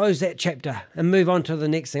time to close that chapter and move on to the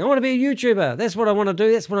next thing. I want to be a YouTuber. That's what I want to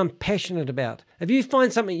do. That's what I'm passionate about. If you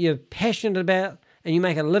find something you're passionate about and you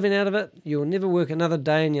make a living out of it, you'll never work another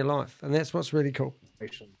day in your life. And that's what's really cool.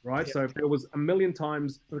 Right? Yeah. So if there was 1,000,000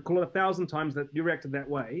 times, call it 1,000 times that you reacted that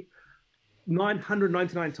way,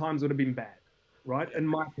 999 times would have been bad, right? In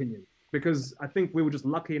my opinion. Because I think we were just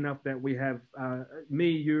lucky enough that we have me,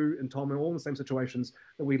 you, and Tom, and all in the same situations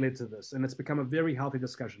that we led to this. And it's become a very healthy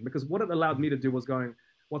discussion, because what it allowed me to do was going,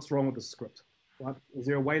 what's wrong with the script? Right? Is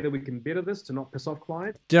there a way that we can better this to not piss off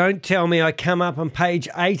clients? Don't tell me I come up on page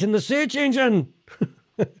 8 in the search engine.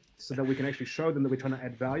 So that we can actually show them that we're trying to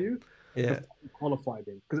add value. Yeah. Qualify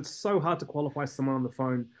them. Because it's so hard to qualify someone on the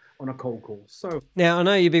phone on a cold call. So now, I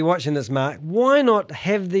know you'll be watching this, Mark. Why not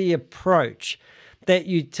have the approach that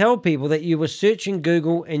you tell people that you were searching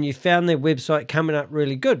Google and you found their website coming up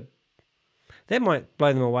really good? That might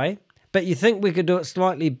blow them away. But you think we could do it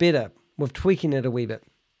slightly better with tweaking it a wee bit.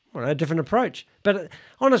 Well, a different approach. But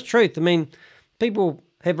honest truth, I mean, people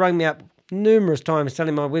have rung me up numerous times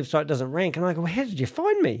telling my website doesn't rank. And I go, well, how did you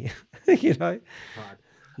find me? You know?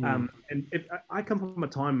 Right. And I come from a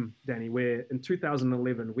time, Danny, where in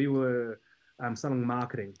 2011, we were selling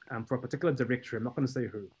marketing for a particular directory. I'm not going to say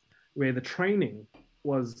who, where the training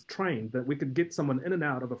was trained that we could get someone in and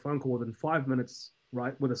out of a phone call within 5 minutes,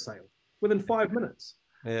 right, with a sale. Within 5 minutes.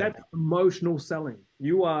 Yeah. That's emotional selling.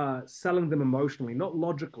 You are selling them emotionally, not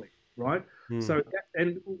logically, right? So,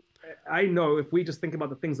 and I know if we just think about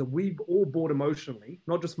the things that we've all bought emotionally,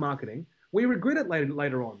 not just marketing, we regret it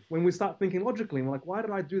later on when we start thinking logically. And we're like, why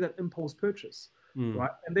did I do that impulse purchase,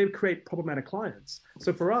 right? And they create problematic clients.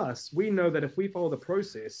 So for us, we know that if we follow the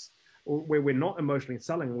process where we're not emotionally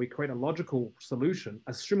selling and we create a logical solution,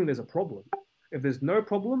 assuming there's a problem. If there's no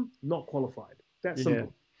problem, not qualified. That's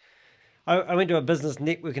simple. I went to a business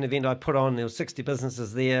networking event I put on. There were 60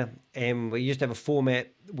 businesses there, and we used to have a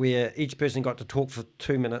format where each person got to talk for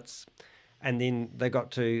 2 minutes, and then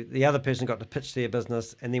the other person got to pitch their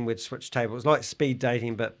business, and then we'd switch tables. It was like speed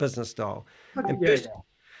dating, but business style. And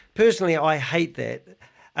personally, I hate that.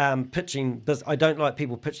 Pitching, I don't like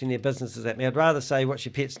people pitching their businesses at me. I'd rather say, what's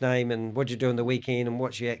your pet's name and what you do on the weekend and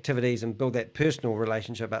what's your activities, and build that personal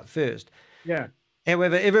relationship up first. Yeah.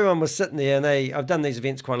 However, everyone was sitting there, and I've done these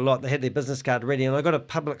events quite a lot. They had their business card ready, and I got a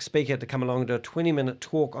public speaker to come along and do a 20-minute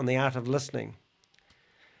talk on the art of listening.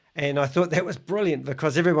 And I thought that was brilliant,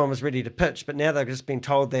 because everyone was ready to pitch, but now they've just been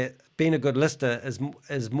told that being a good listener is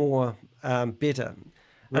more better.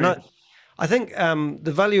 Right. And I think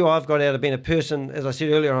the value I've got out of being a person, as I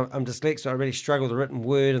said earlier, I'm dyslexic, I really struggle with the written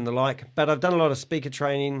word and the like, but I've done a lot of speaker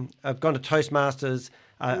training. I've gone to Toastmasters.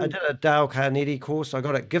 I did a Dale Carnegie course. I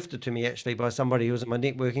got it gifted to me, actually, by somebody who was at my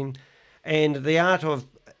networking. And the art of,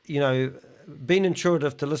 being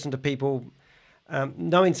intuitive to listen to people,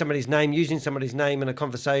 knowing somebody's name, using somebody's name in a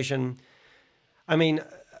conversation. I mean,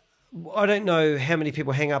 I don't know how many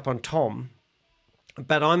people hang up on Tom,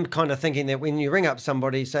 but I'm kind of thinking that when you ring up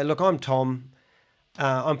somebody, say, look, I'm Tom.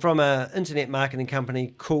 I'm from an internet marketing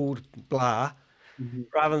company called blah,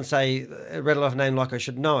 rather than say, rattle off a name like I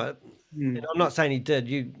should know it. And I'm not saying he did.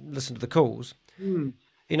 You listen to the calls. When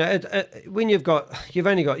you'd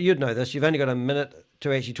know this, you've only got a minute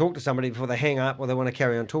to actually talk to somebody before they hang up or they want to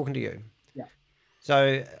carry on talking to you. Yeah.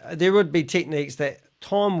 So there would be techniques that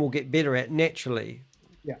Tom will get better at naturally.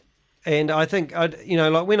 Yeah. And I think,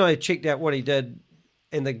 like when I checked out what he did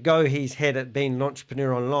and the go he's had at being an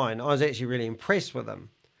entrepreneur online, I was actually really impressed with him.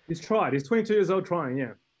 He's tried. He's 22 years old trying,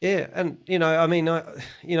 yeah. Yeah. And,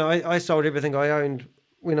 I sold everything I owned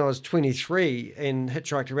when I was 23 and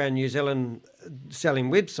hitchhiked around New Zealand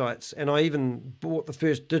selling websites. And I even bought the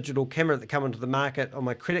first digital camera that came into the market on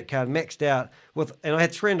my credit card, maxed out and I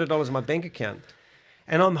had $300 in my bank account.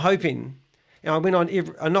 And I'm hoping, I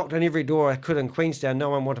knocked on every door I could in Queenstown.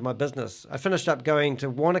 No one wanted my business. I finished up going to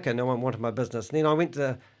Wanaka. No one wanted my business. And then I went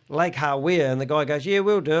to Lake Hawea, and the guy goes, yeah,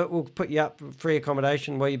 we'll do it. We'll put you up for free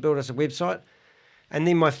accommodation while you build us a website. And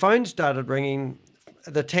then my phone started ringing.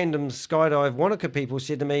 The Tandem Skydive Wanaka people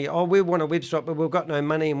said to me, oh, we want a website, but we've got no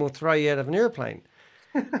money and we'll throw you out of an airplane.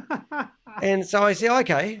 And so I said,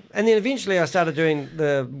 okay. And then eventually I started doing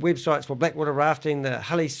the websites for Blackwater rafting, the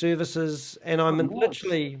heli services, and I'm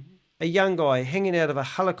literally a young guy hanging out of a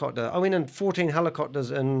helicopter. I went in 14 helicopters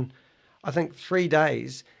in, I think, 3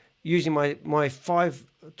 days, using my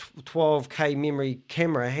 512K memory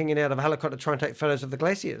camera, hanging out of a helicopter trying to take photos of the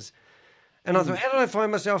glaciers. And I thought, how did I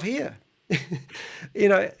find myself here? And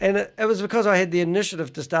it was because I had the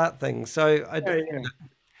initiative to start things. So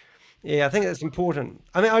Yeah, I think that's important.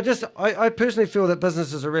 I mean, I personally feel that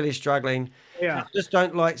businesses are really struggling. I Yeah. just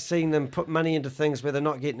don't like seeing them put money into things where they're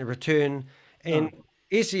not getting a return. And No.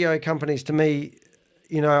 SEO companies, to me,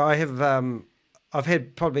 I've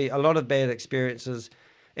had probably a lot of bad experiences.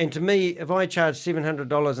 And to me, if I charge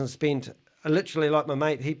 $700 and spent literally like my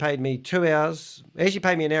mate, he paid me 2 hours, actually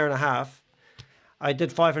paid me an hour and a half. I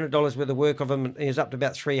did $500 worth of work of him, and he was up to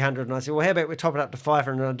about 300. And I said, well, how about we top it up to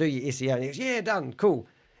 500 and I'll do your SEO? And he goes, yeah, done, cool.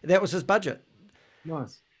 That was his budget.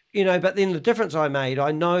 Nice. But then the difference I made,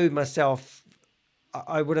 I know myself,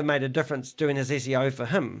 I would have made a difference doing his SEO for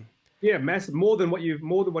him. Yeah, massive, more than what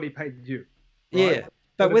he paid you. Right? Yeah.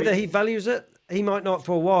 But whether he values it, he might not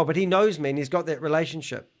for a while, but he knows me and he's got that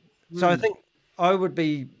relationship. So I think I would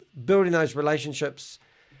be building those relationships,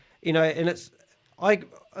 and if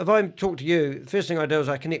I talk to you, the first thing I do is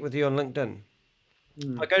I connect with you on LinkedIn.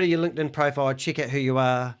 I go to your LinkedIn profile, I check out who you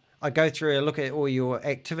are. I go through and look at all your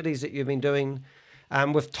activities that you've been doing.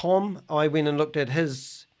 With Tom, I went and looked at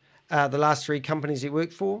his, the last 3 companies he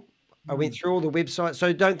worked for. I went through all the websites.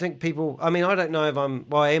 So don't think people, I mean, I don't know if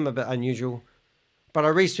I am a bit unusual, but I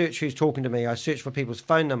research who's talking to me. I search for people's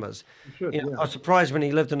phone numbers. Should, yeah. I was surprised when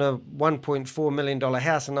he lived in a $1.4 million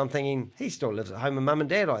house, and I'm thinking, he still lives at home with mum and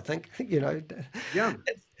dad, I think, Yeah.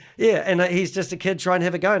 Yeah, and he's just a kid trying to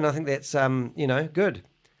have a go, and I think that's, good.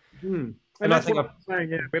 And And I that's think what I'm saying.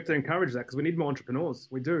 Yeah, we have to encourage that because we need more entrepreneurs.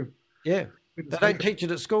 We do. Yeah, they don't teach it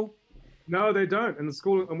at school. No, they don't. In the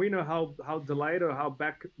school, and we know how delayed or how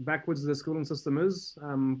backwards the schooling system is.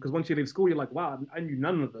 Because once you leave school, you're like, wow, I knew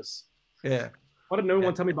none of this. Yeah. Why did no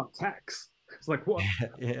one tell me about tax? It's like, what?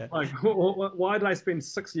 Yeah. Like, why did I spend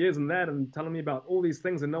 6 years in that and telling me about all these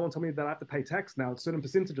things and no one told me that I have to pay tax now at certain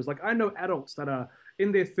percentages? Like, I know adults that are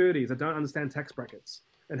in their 30s that don't understand tax brackets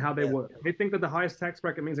and how they work. They think that the highest tax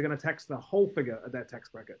bracket means they're going to tax the whole figure of that tax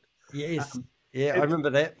bracket. Yes. I remember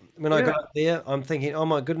that. When I got up there, I'm thinking, oh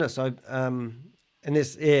my goodness, and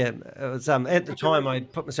this, it was, at the time I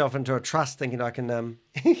put myself into a trust thinking I can,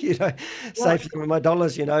 save some of my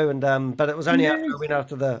dollars, but it was only after I went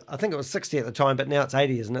after I think it was 60 at the time, but now it's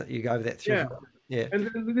 80, isn't it? You go over that threshold. Yeah. And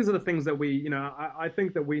these are the things that we, I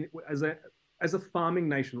think that we, as a farming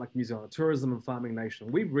nation like New Zealand, a tourism and farming nation,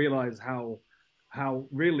 we realize how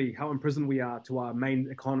imprisoned we are to our main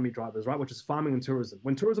economy drivers, right? Which is farming and tourism.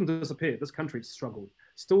 When tourism disappeared, this country still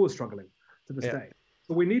is struggling to this day.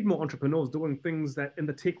 So we need more entrepreneurs doing things that in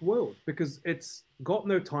the tech world, because it's got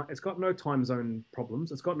no time zone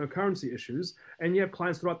problems, it's got no currency issues, and you have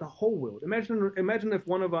clients throughout the whole world. Imagine if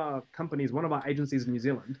one of our companies, one of our agencies in New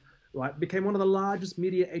Zealand, right, became one of the largest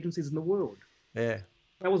media agencies in the world. Yeah.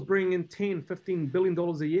 That was bringing in $10-15 billion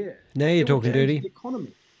a year. Now you're talking dirty. The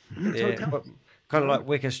economy. Yeah. Kind of like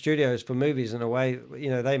Wicker Studios for movies in a way.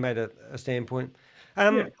 They made a standpoint.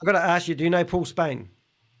 I've got to ask you, do you know Paul Spain?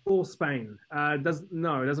 Paul Spain. It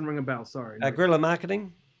doesn't ring a bell. Sorry. No. Guerrilla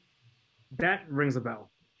Marketing? That rings a bell.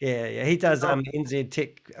 Yeah. He does NZ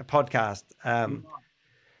Tech Podcast.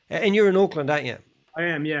 And you're in Auckland, aren't you? I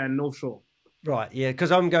am, yeah, in North Shore. Right, yeah,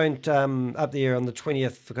 because I'm going up there on the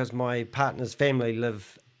 20th because my partner's family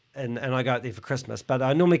live and I go up there for Christmas. But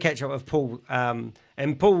I normally catch up with Paul.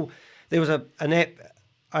 And Paul, there was an app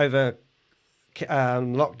over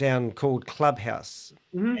lockdown called Clubhouse.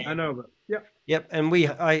 I know of it. Yep, and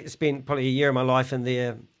I spent probably a year of my life in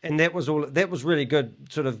there, and that was really good.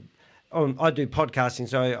 Sort of, I do podcasting,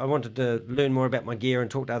 so I wanted to learn more about my gear and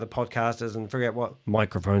talk to other podcasters and figure out what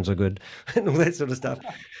microphones are good and all that sort of stuff.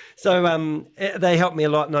 So they helped me a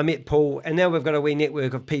lot, and I met Paul, and now we've got a wee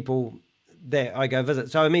network of people that I go visit.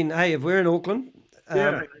 So I mean, hey, if we're in Auckland,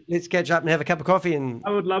 let's catch up and have a cup of coffee. And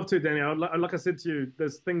I would love to, Danny. Like I said to you,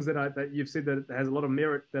 there's things that you've said that has a lot of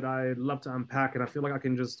merit that I'd love to unpack, and I feel like I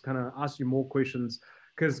can just kind of ask you more questions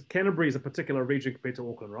because Canterbury is a particular region compared to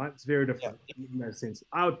Auckland, right? It's very different in that sense.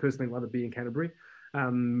 I would personally rather be in Canterbury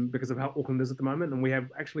because of how Auckland is at the moment, and we have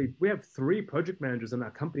 3 project managers in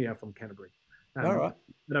our company are from Canterbury. All right.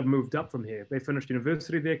 That have moved up from here. They finished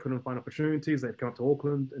university there, couldn't find opportunities. They've come up to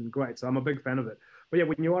Auckland, and great. So I'm a big fan of it. But yeah,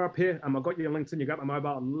 when you are up here, I've got you on LinkedIn, you got my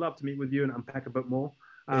mobile. I'd love to meet with you and unpack a bit more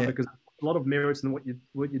because a lot of merits in what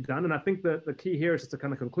you've done. And I think that the key here is just to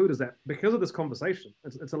kind of conclude is that because of this conversation,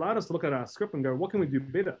 it's allowed us to look at our script and go, what can we do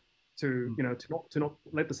better to not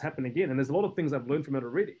let this happen again? And there's a lot of things I've learned from it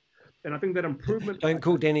already. And I think that improvement. Don't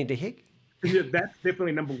call Danny the HEK. Yeah, that's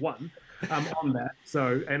definitely number one. On that.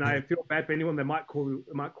 So, and I feel bad for anyone that might call you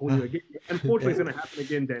again. Unfortunately, it's going to happen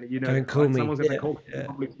again, Danny. Don't call me. Someone's going to call you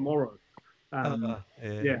probably tomorrow.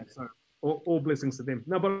 So all blessings to them.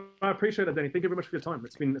 No, but I appreciate it, Danny. Thank you very much for your time.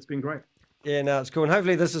 It's been great. Yeah, no, it's cool. And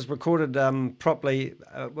hopefully this is recorded properly.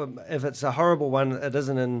 If it's a horrible one, it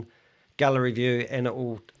isn't in gallery view, and it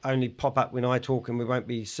will only pop up when I talk, and we won't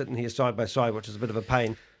be sitting here side by side, which is a bit of a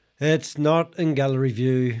pain. It's not in gallery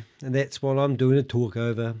view, and that's what I'm doing a talk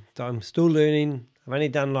over. So I'm still learning. I've only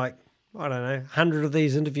done like, I don't know, 100 of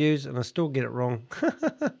these interviews, and I still get it wrong.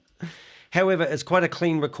 However, it's quite a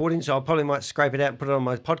clean recording, so I probably might scrape it out and put it on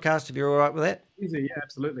my podcast if you're all right with that. Easy, yeah,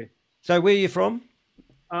 absolutely. So where are you from?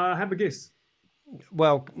 Have a guess.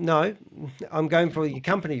 Well, no, I'm going for your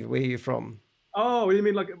company. Where you're from? Oh, you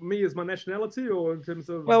mean like me as my nationality, or in terms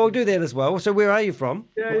of? Well, we'll do that as well. So where are you from?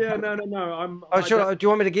 Yeah, no. Oh, sure. Do you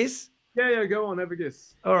want me to guess? Yeah, go on, have a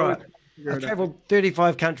guess. All right. I've travelled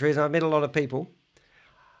 35 countries and I've met a lot of people.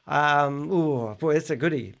 Oh boy, that's a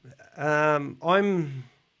goodie. I'm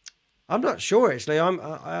not sure actually.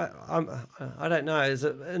 I don't know. Is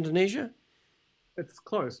it Indonesia? It's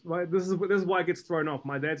close, right? This is why it gets thrown off.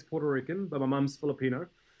 My dad's Puerto Rican, but my mum's Filipino.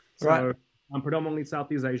 So right. I'm predominantly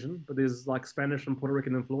Southeast Asian, but there's like Spanish and Puerto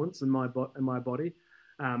Rican influence in my body.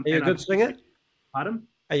 Are you a good singer? Pardon?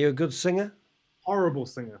 Are you a good singer? Horrible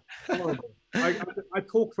singer. Horrible. I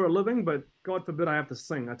talk for a living, but God forbid I have to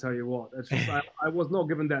sing. I tell you what, it's just I was not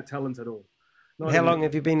given that talent at all. How long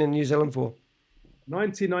have you been in New Zealand for?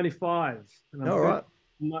 1995. And all right.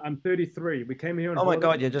 I'm 33. We came here. Oh my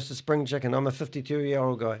God, you're just a spring chicken. I'm a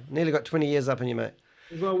 52-year-old guy. Nearly got 20 years up in you, mate.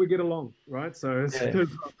 Well, we get along, right? So,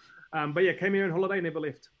 but yeah, came here on holiday, never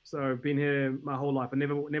left. So been here my whole life. I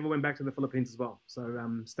never went back to the Philippines as well.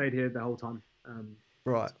 So stayed here the whole time.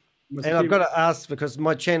 Right. And I've got to ask, because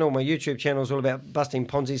my YouTube channel is all about busting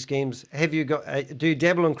Ponzi schemes. Have you got? Do you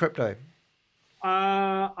dabble in crypto?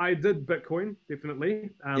 I did Bitcoin, definitely.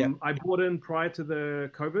 I bought in prior to the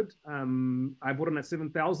COVID. I bought in at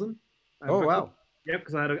 7,000. Oh, Bitcoin. wow. Yeah,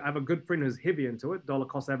 because I have a good friend who's heavy into it. Dollar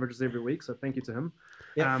cost averages every week, so thank you to him.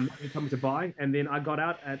 He told me to buy, and then I got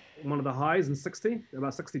out at one of the highs in 60,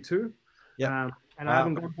 about 62. Yeah. And wow.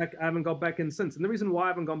 I haven't gone back in since. And the reason why I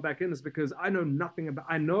haven't gone back in is because I know nothing about.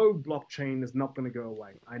 I know blockchain is not going to go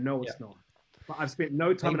away. I know it's not. But I've spent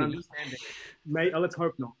no time in understanding it. Let's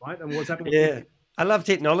hope not, right? And what's happening? Yeah. I love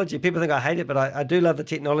technology. People think I hate it, but I do love the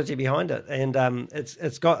technology behind it. And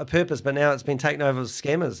it's got a purpose, but now it's been taken over as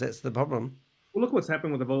scammers. That's the problem. Well, look what's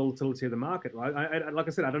happened with the volatility of the market, right? Like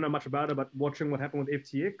I said, I don't know much about it, but watching what happened with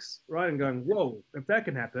FTX, right, and going, whoa, if that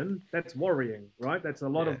can happen, that's worrying, right? That's a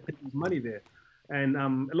lot of people's money there. And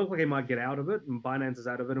it looked like he might get out of it, and Binance is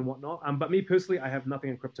out of it and whatnot. But me personally, I have nothing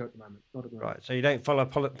in crypto at the moment. Not at the moment. Right. So you don't follow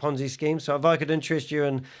Ponzi schemes. So if I could interest you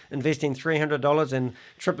in investing $300 and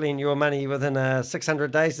tripling your money within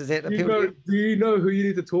 600 days, does that appeal to you? Do you know who you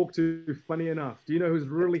need to talk to? Funny enough, do you know who's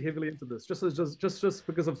really heavily into this? Just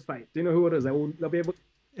because of fate. Do you know who it is? They'll be able.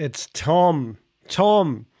 It's Tom.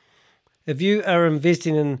 Tom, if you are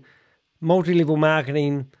investing in multi-level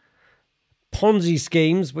marketing Ponzi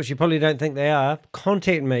schemes, which you probably don't think they are,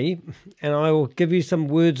 contact me and I will give you some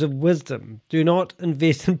words of wisdom. Do not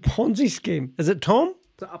invest in Ponzi scheme. Is it Tom?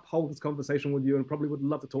 To uphold this conversation with you and probably would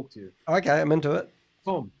love to talk to you. Okay, I'm into it.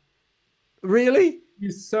 Tom. Really?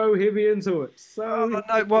 He's so heavy into it. No,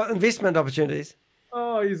 what investment opportunities?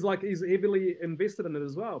 Oh, he's heavily invested in it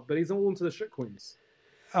as well, but he's all into the shitcoins.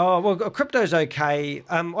 Oh, well, crypto's okay.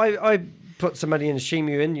 I put some money in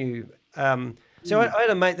Shemu Inu. So I had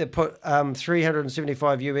a mate that put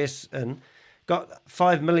 375 US in, got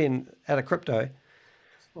 5 million out of crypto,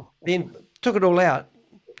 then took it all out,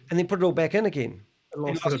 and then put it all back in again. And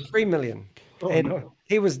lost 3 million. And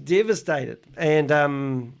he was devastated. And,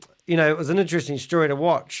 it was an interesting story to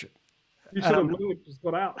watch. You should have just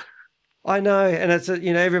got out. I know. And it's,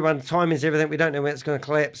 everyone, time is everything. We don't know when it's going to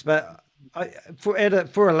collapse. But for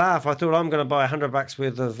a laugh, I thought I'm going to buy $100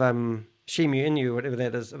 worth of Shemu Inu, whatever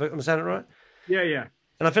that is. Am I saying it right? Yeah.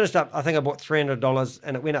 And I finished up, I think I bought $300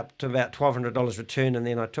 and it went up to about $1,200 return, and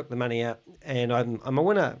then I took the money out and I'm a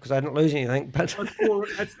winner because I didn't lose anything. But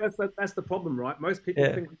that's the problem, right? Most people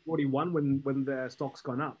think they've already won when the stock's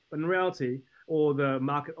gone up. But in reality, or the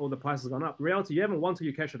market or the price has gone up, in reality, you haven't won till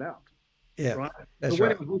you cash it out. Yeah, right. That's so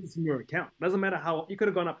right. When it's in your account, doesn't matter how you could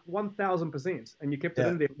have gone up 1,000% and you kept it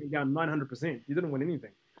in there, you're down 900%. You didn't win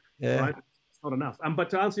anything. Yeah. Right? Not enough.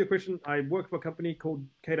 But to answer your question, I work for a company called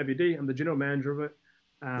KWD. I'm the general manager of it.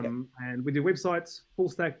 And we do websites, full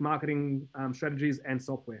stack marketing strategies, and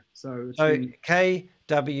software. So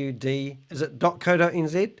KWD, is it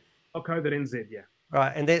 .co.nz? .co.nz, yeah.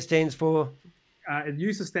 Right, and that stands for? It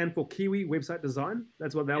used to stand for Kiwi Website Design.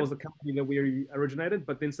 That was the company that we originated.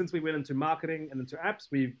 But then since we went into marketing and into apps,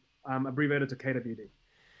 we've abbreviated to KWD.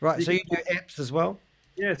 Right, so you do apps as well?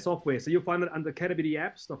 Yeah, software. So you'll find it under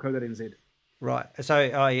kwdapps.co.nz. Right. So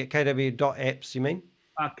KW.apps, you mean?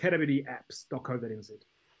 KWDapps.co.nz.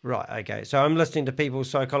 Right, okay. So I'm listening to people's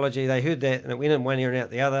psychology. They heard that and it went in one ear and out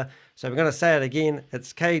the other. So we're going to say it again.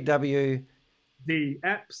 It's KW. The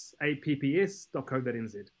apps,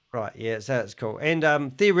 apps.co.nz. Right, yeah, so it's cool.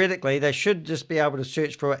 And theoretically, they should just be able to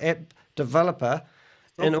search for an app developer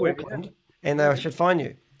in Auckland, and they should find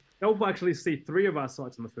you. They'll actually see 3 of our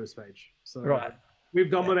sites on the first page. So right,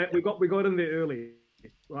 we've dominated. We got in there early,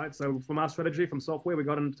 right? So from our strategy, from software, we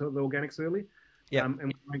got into the organics early. Yeah, and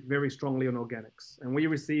we rank very strongly on organics. And we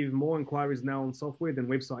receive more inquiries now on software than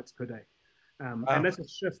websites per day. Wow. And that's a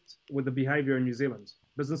shift with the behavior in New Zealand.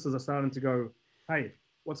 Businesses are starting to go, hey,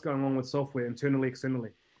 what's going on with software internally, externally?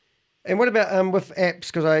 And what about with apps?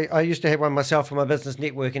 Because I used to have one myself for my business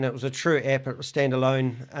network, and it was a true app. It was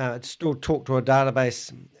standalone. It still talked to a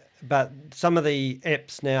database, but some of the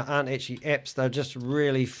apps now aren't actually apps. They're just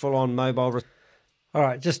really full-on mobile. All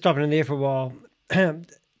right, just stopping in there for a while.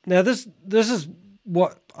 Now, this is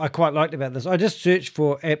what I quite liked about this. I just searched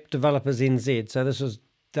for app developers NZ. So this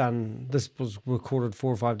was recorded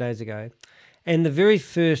 4 or 5 days ago. And the very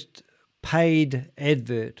first paid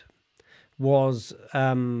advert was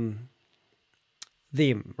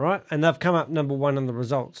them, right? And they've come up number 1 in the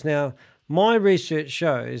results. Now, my research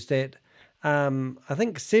shows that I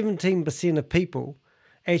think 17% of people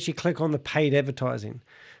actually click on the paid advertising.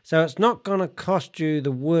 So it's not going to cost you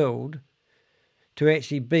the world to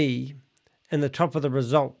actually be in the top of the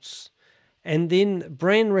results. And then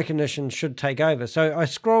brand recognition should take over. So I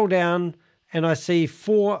scroll down and I see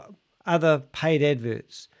 4 other paid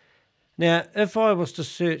adverts. Now, if I was to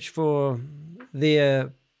search for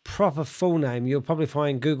their proper full name, you'll probably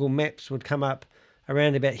find Google Maps would come up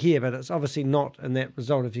around about here, but it's obviously not in that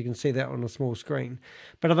result if you can see that on a small screen.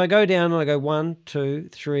 But if I go down and I go 1, 2,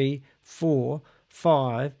 3, 4,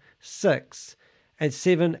 5, 6, and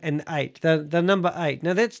 7 and 8. The number 8.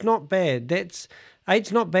 Now that's not bad.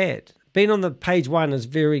 8's not bad. Being on the page 1 is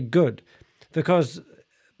very good,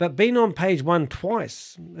 but being on page 1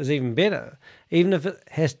 twice is even better, even if it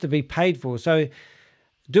has to be paid for. So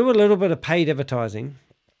do a little bit of paid advertising.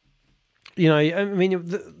 You know, I mean,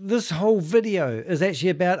 this whole video is actually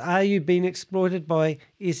about, are you being exploited by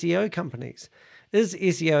SEO companies? Is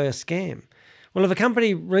SEO a scam? Well, if a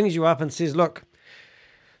company rings you up and says, look,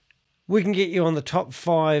 we can get you on the top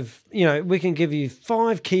 5, you know, we can give you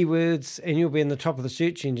 5 keywords and you'll be in the top of the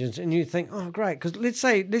search engines, and you think, oh, great, because let's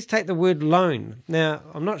take the word loan. Now,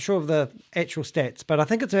 I'm not sure of the actual stats, but I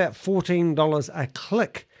think it's about $14 a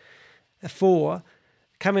click for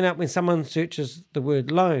coming up when someone searches the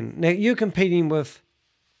word loan. Now, you're competing with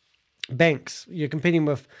banks, you're competing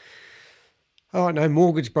with,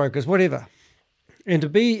 mortgage brokers, whatever. And to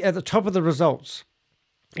be at the top of the results,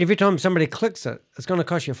 every time somebody clicks it, it's going to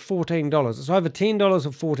cost you $14. It's either $10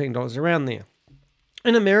 or $14, around there.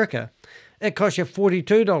 In America, it costs you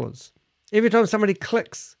 $42. Every time somebody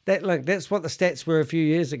clicks that link, that's what the stats were a few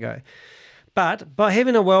years ago. But by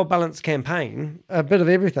having a well-balanced campaign, a bit of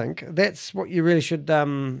everything, that's what you really should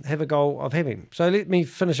have a goal of having. So let me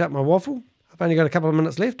finish up my waffle. I've only got a couple of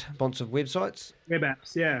minutes left. Lots of websites. Web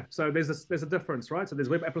apps, yeah. So there's a difference, right? So there's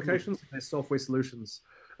web applications and there's software solutions.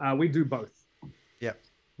 We do both. Yeah.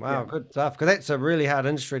 Wow, good stuff. Because that's a really hard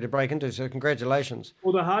industry to break into, so congratulations.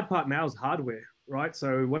 Well, the hard part now is hardware, right?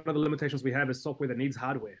 So one of the limitations we have is software that needs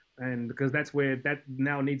hardware. And because that's where that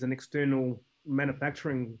now needs an external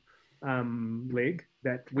manufacturing leg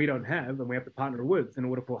that we don't have and we have to partner with in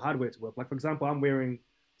order for hardware to work. Like, for example, I'm wearing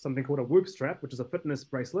something called a Whoop strap, which is a fitness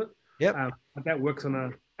bracelet. Yep. But that works on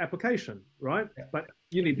an application, right? Yep. But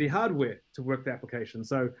you need the hardware to work the application.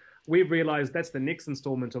 So we've realized that's the next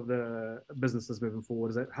installment of the businesses moving forward,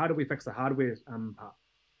 is that how do we fix the hardware part?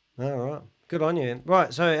 All right. Good on you.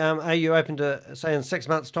 Right. So are you open to, say, in 6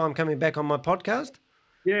 months' time coming back on my podcast?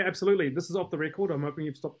 Yeah, absolutely. This is off the record. I'm hoping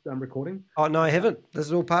you've stopped recording. Oh, no, I haven't. This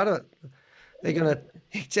is all part of it. They're going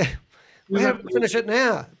to... We have to finish it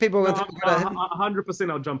now. People are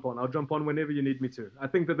 100%. I'll jump on. I'll jump on whenever you need me to. I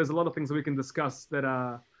think that there's a lot of things that we can discuss that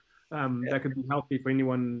are that could be healthy for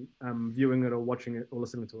anyone viewing it or watching it or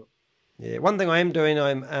listening to it. Yeah, one thing I am doing,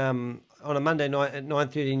 I'm on a Monday night at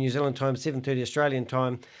 9:30 New Zealand time, 7:30 Australian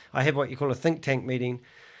time. I have what you call a think tank meeting,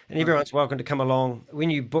 and everyone's welcome to come along. When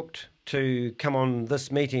you booked to come on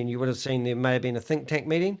this meeting, you would have seen there may have been a think tank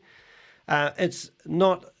meeting. It's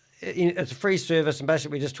not. It's a free service, and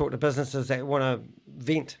basically we just talk to businesses that want to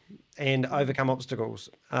vent and overcome obstacles.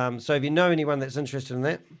 So if you know anyone that's interested in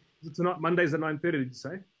that. Tonight, Mondays at 9:30, did you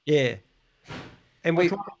say? Yeah. And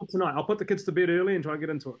tonight. I'll put the kids to bed early and try and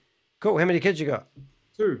get into it. Cool. How many kids you got?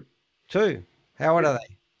 2. 2. How old are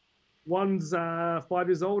they? One's 5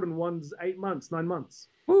 years old and one's 8 months, 9 months.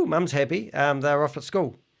 Ooh, mum's happy. They're off at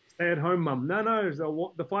school. Stay-at-home mum. No.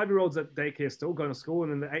 The 5-year-old's at daycare still going to school,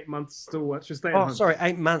 and then the 8 months still she's staying at home. Sorry,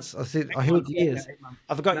 8 months. I heard years. Yeah, 8 months.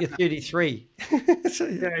 I forgot you're 33.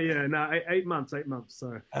 Yeah. No, 8 months. 8 months.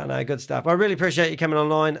 So. Oh, no, good stuff. I really appreciate you coming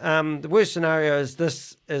online. The worst scenario is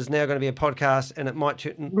this is now going to be a podcast, and it might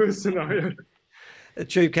turn worst scenario. A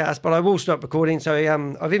tubecast, but I will stop recording. So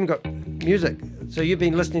I've even got music. So you've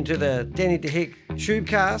been listening to the Danny the HEK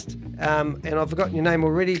tubecast, and I've forgotten your name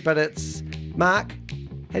already, but it's Mark.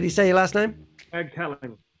 How do you say your last name?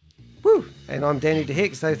 Magcaling. Woo! And I'm Danny the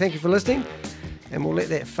HEK. So thank you for listening, and we'll let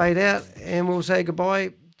that fade out, and we'll say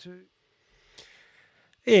goodbye to.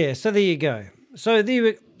 Yeah. So there you go. So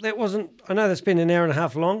that wasn't. I know that's been an hour and a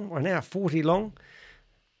half long, or an hour 40 long.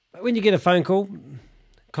 But when you get a phone call,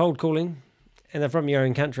 cold calling, and they're from your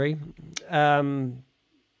own country, don't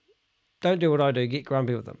do what I do, get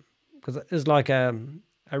grumpy with them, because it is like a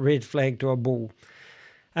red flag to a bull.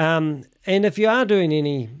 And if you are doing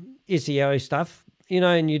any SEO stuff,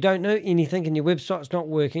 and you don't know anything and your website's not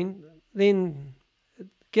working, then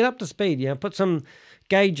get up to speed, put some,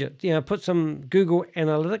 gauge it, put some Google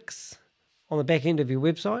Analytics on the back end of your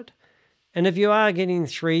website. And if you are getting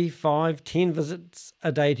 3, 5, 10 visits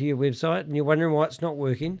a day to your website and you're wondering why it's not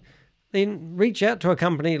working, then reach out to a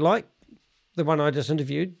company like the one I just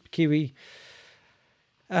interviewed, KW,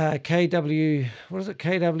 what is it,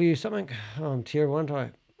 KW something? Oh, I'm terrible, aren't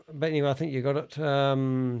I? But anyway, I think you got it.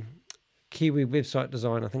 Kiwi Website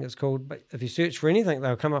Design, I think it's called. But if you search for anything,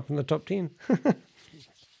 they'll come up in the top 10.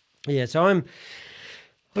 Yeah, so I've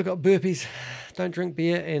got burpees, don't drink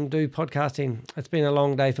beer, and do podcasting. It's been a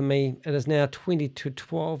long day for me. It is now 20 to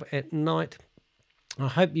 12 at night. I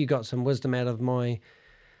hope you got some wisdom out of my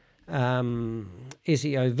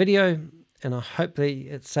SEO video, and I hope that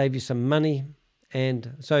it saved you some money.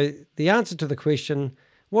 And so the answer to the question,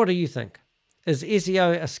 what do you think? Is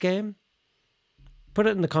SEO a scam? Put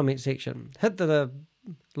it in the comment section. Hit the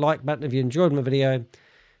like button if you enjoyed my video.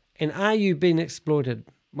 And are you being exploited?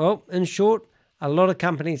 Well, in short, a lot of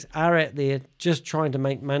companies are out there just trying to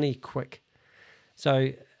make money quick.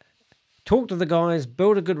 So talk to the guys,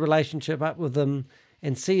 build a good relationship up with them,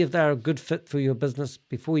 and see if they're a good fit for your business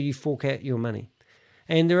before you fork out your money.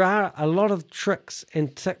 And there are a lot of tricks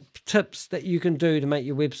and tips that you can do to make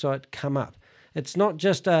your website come up. It's not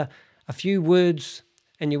just a few words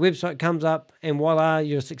and your website comes up and voila,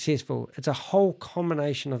 you're successful. It's a whole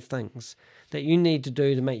combination of things that you need to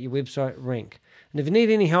do to make your website rank. And if you need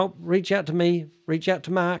any help, reach out to me, reach out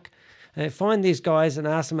to Mark, find these guys and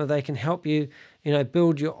ask them if they can help you,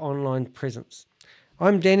 build your online presence.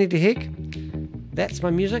 I'm Danny the HEK. That's my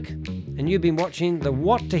music. And you've been watching the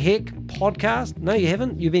What the HEK podcast. No, you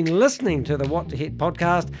haven't. You've been listening to the What the HEK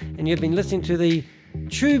podcast, and you've been listening to the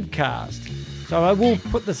Tubecast. So I will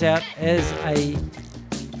put this out as a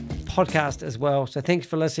podcast as well. So thanks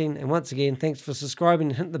for listening. And once again, thanks for subscribing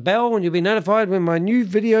and hit the bell, and you'll be notified when my new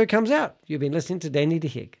video comes out. You've been listening to Danny the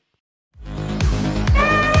HEK.